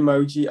cryptic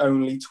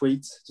emoji-only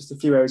tweet just a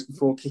few hours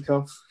before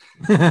kickoff.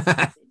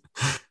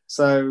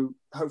 So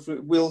hopefully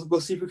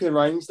we'll see if we can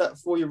arrange that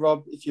for you,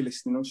 Rob, if you're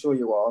listening. I'm sure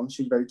you are. I'm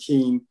sure you're very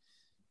keen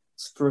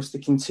for us to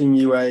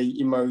continue a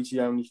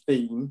emoji-only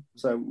theme.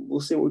 So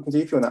we'll see what we can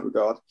do for you in that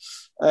regard.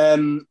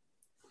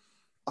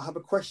 I have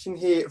a question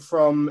here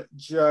from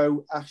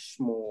Joe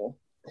Ashmore,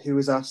 who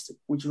has asked,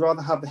 would you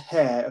rather have the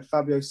hair of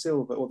Fabio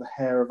Silva or the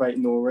hair of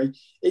Aït-Nouri?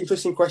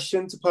 Interesting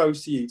question to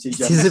pose to you,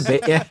 TJ. It is a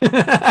bit, yeah.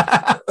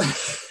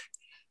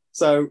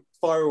 So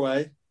fire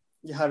away.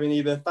 You're having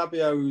either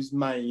Fabio's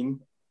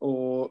mane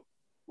or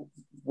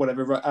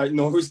whatever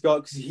Aït-Nouri's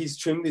got, because he's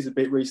trimmed his a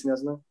bit recently,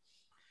 hasn't he?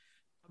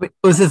 But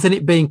other than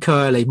it being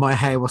curly, my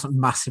hair wasn't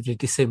massively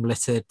dissimilar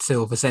to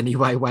Silver's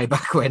anyway, way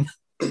back when.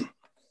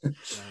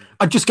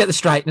 I'd just get the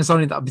straighteners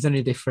on it, that'd be the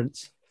only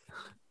difference.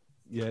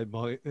 Yeah,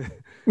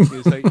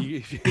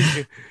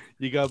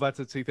 you go back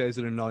to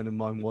 2009 and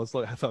mine was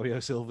like Fabio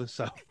Silva,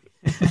 so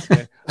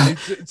yeah.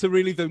 To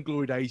relive them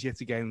glory days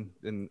yet again,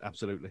 then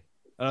absolutely.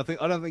 And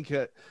I don't think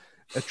a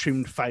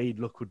trimmed fade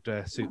look would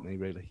suit me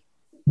really.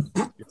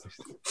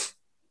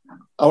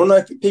 I want to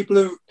know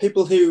if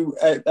people who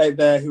out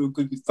there who are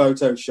good with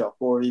Photoshop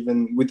or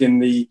even within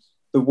the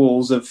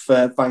walls of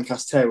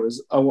Fancast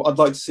Towers, I'd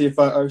like to see a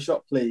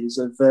Photoshop, please,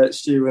 of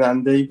Stu and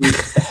Andy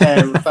with the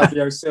hair of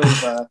Fabio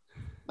Silva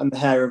and the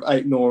hair of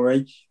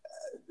Aït-Nouri,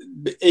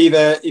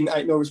 either in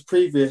Aït-Nouri's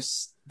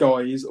previous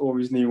guise or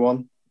his new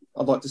one.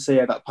 I'd like to see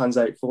how that pans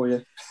out for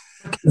you.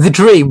 The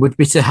dream would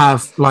be to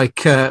have like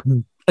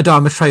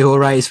Adama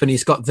Traore's when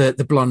he's got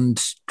the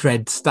blonde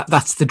dreads.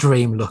 That's the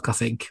dream look, I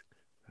think.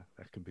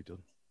 That can be done.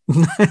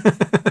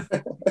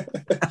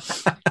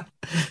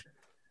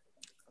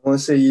 I want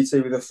to see you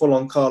two with a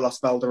full-on Carlos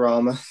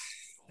Valderrama.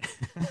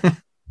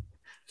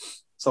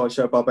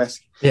 Sideshow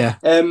Bob-esque. Yeah.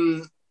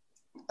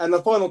 And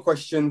the final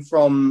question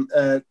from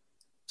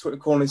Twitter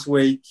Corner this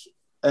week,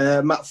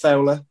 Matt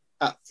Fowler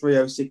at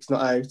 306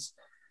 Not Out.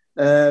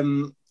 I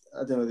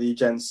don't know whether you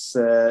gents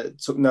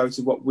took note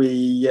of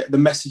the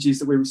messages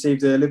that we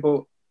received earlier,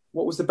 but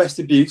what was the best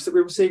abuse that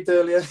we received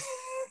earlier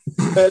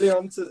early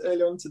on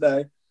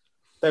today?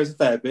 There was a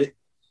fair bit.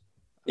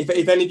 If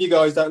any of you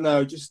guys don't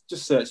know, just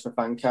search for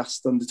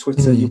Fancast under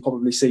Twitter. You'll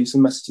probably see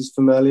some messages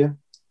from earlier.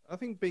 I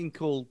think being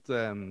called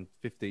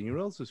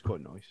 15-year-olds was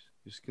quite nice,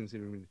 just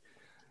considering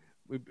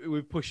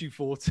we're pushing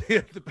 40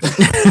 at the best.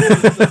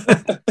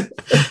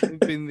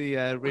 It's been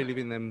really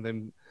been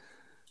them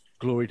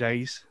glory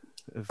days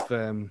of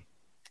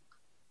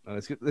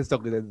let's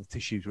not go down the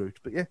tissues route,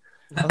 but yeah,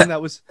 I think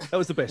that was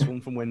the best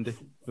one from Wendy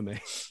for me.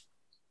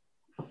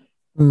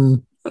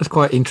 That's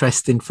quite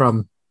interesting.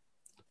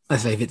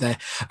 Let's leave it there.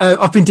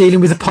 I've been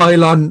dealing with a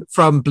pile-on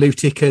from Blue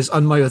Tickers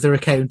on my other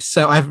account,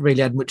 so I haven't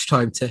really had much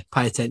time to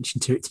pay attention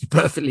to it, to be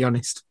perfectly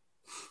honest.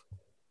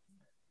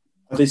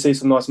 I did see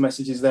some nice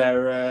messages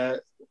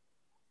there,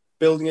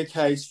 building a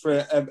case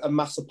for a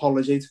mass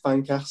apology to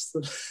Fancast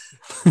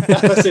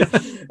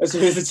as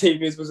soon as the team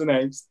news was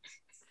announced.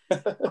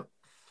 I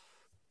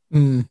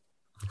mean,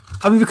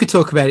 we could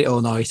talk about it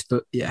all night,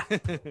 but yeah.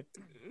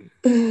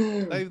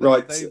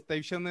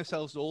 They've shown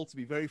themselves all to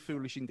be very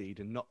foolish indeed,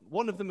 and not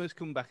one of them has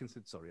come back and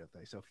said sorry, have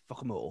they? So fuck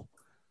them all.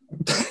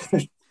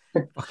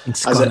 Fucking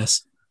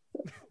scanners.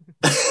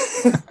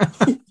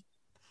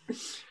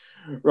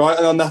 Right,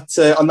 and on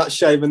that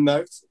shaven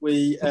note,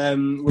 we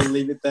will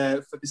leave it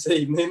there for this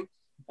evening.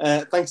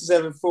 Thanks as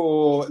ever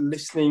for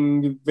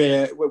listening,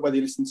 whether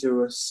you listen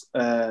to us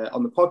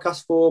on the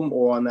podcast form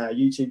or on our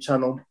YouTube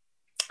channel.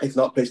 If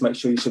not, please make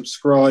sure you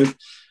subscribe.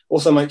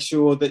 Also, make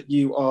sure that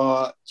you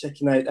are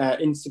checking out our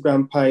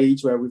Instagram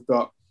page where we've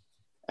got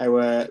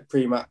our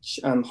pre-match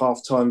and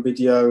half-time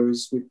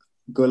videos with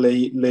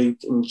Gully, Luke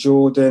and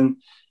Jordan.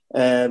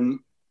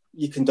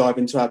 You can dive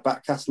into our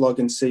back catalogue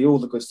and see all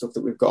the good stuff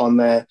that we've got on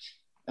there.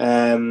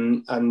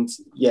 And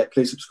yeah,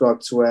 please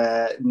subscribe to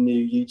our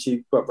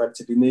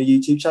relatively new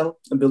YouTube channel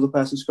and build up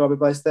our subscriber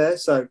base there.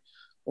 So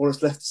all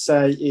that's left to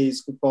say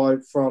is goodbye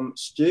from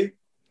Stu.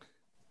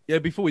 Yeah,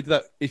 before we do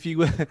that, if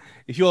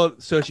you're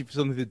searching for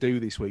something to do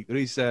this week, there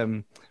is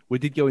we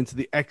did go into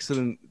the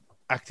excellent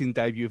acting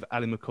debut of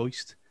Ali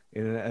McCoist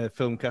in a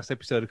Filmcast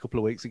episode a couple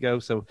of weeks ago.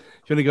 So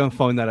if you want to go and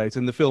find that out,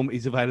 and the film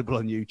is available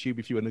on YouTube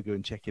if you want to go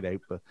and check it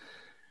out. But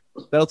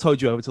that'll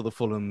tide you over till the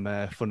Fulham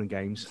fun and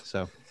games.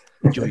 So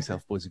enjoy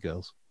yourself, boys and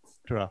girls.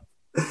 Ta-ra.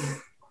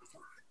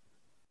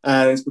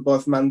 And it's goodbye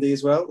from Andy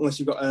as well, unless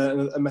you've got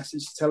a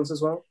message to tell us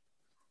as well.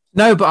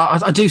 No,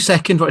 but I do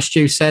second what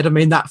Stu said. I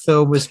mean, that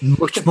film was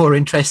much more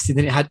interesting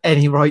than it had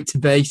any right to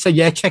be. So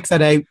yeah, check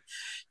that out.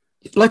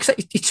 Like I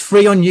said, it's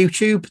free on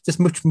YouTube. There's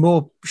much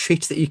more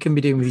shit that you can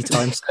be doing with your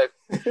time. So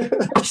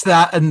watch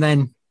that and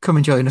then come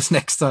and join us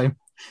next time.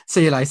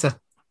 See you later.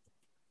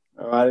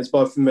 All right, it's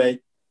bye from me.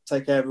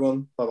 Take care,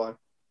 everyone. Bye-bye.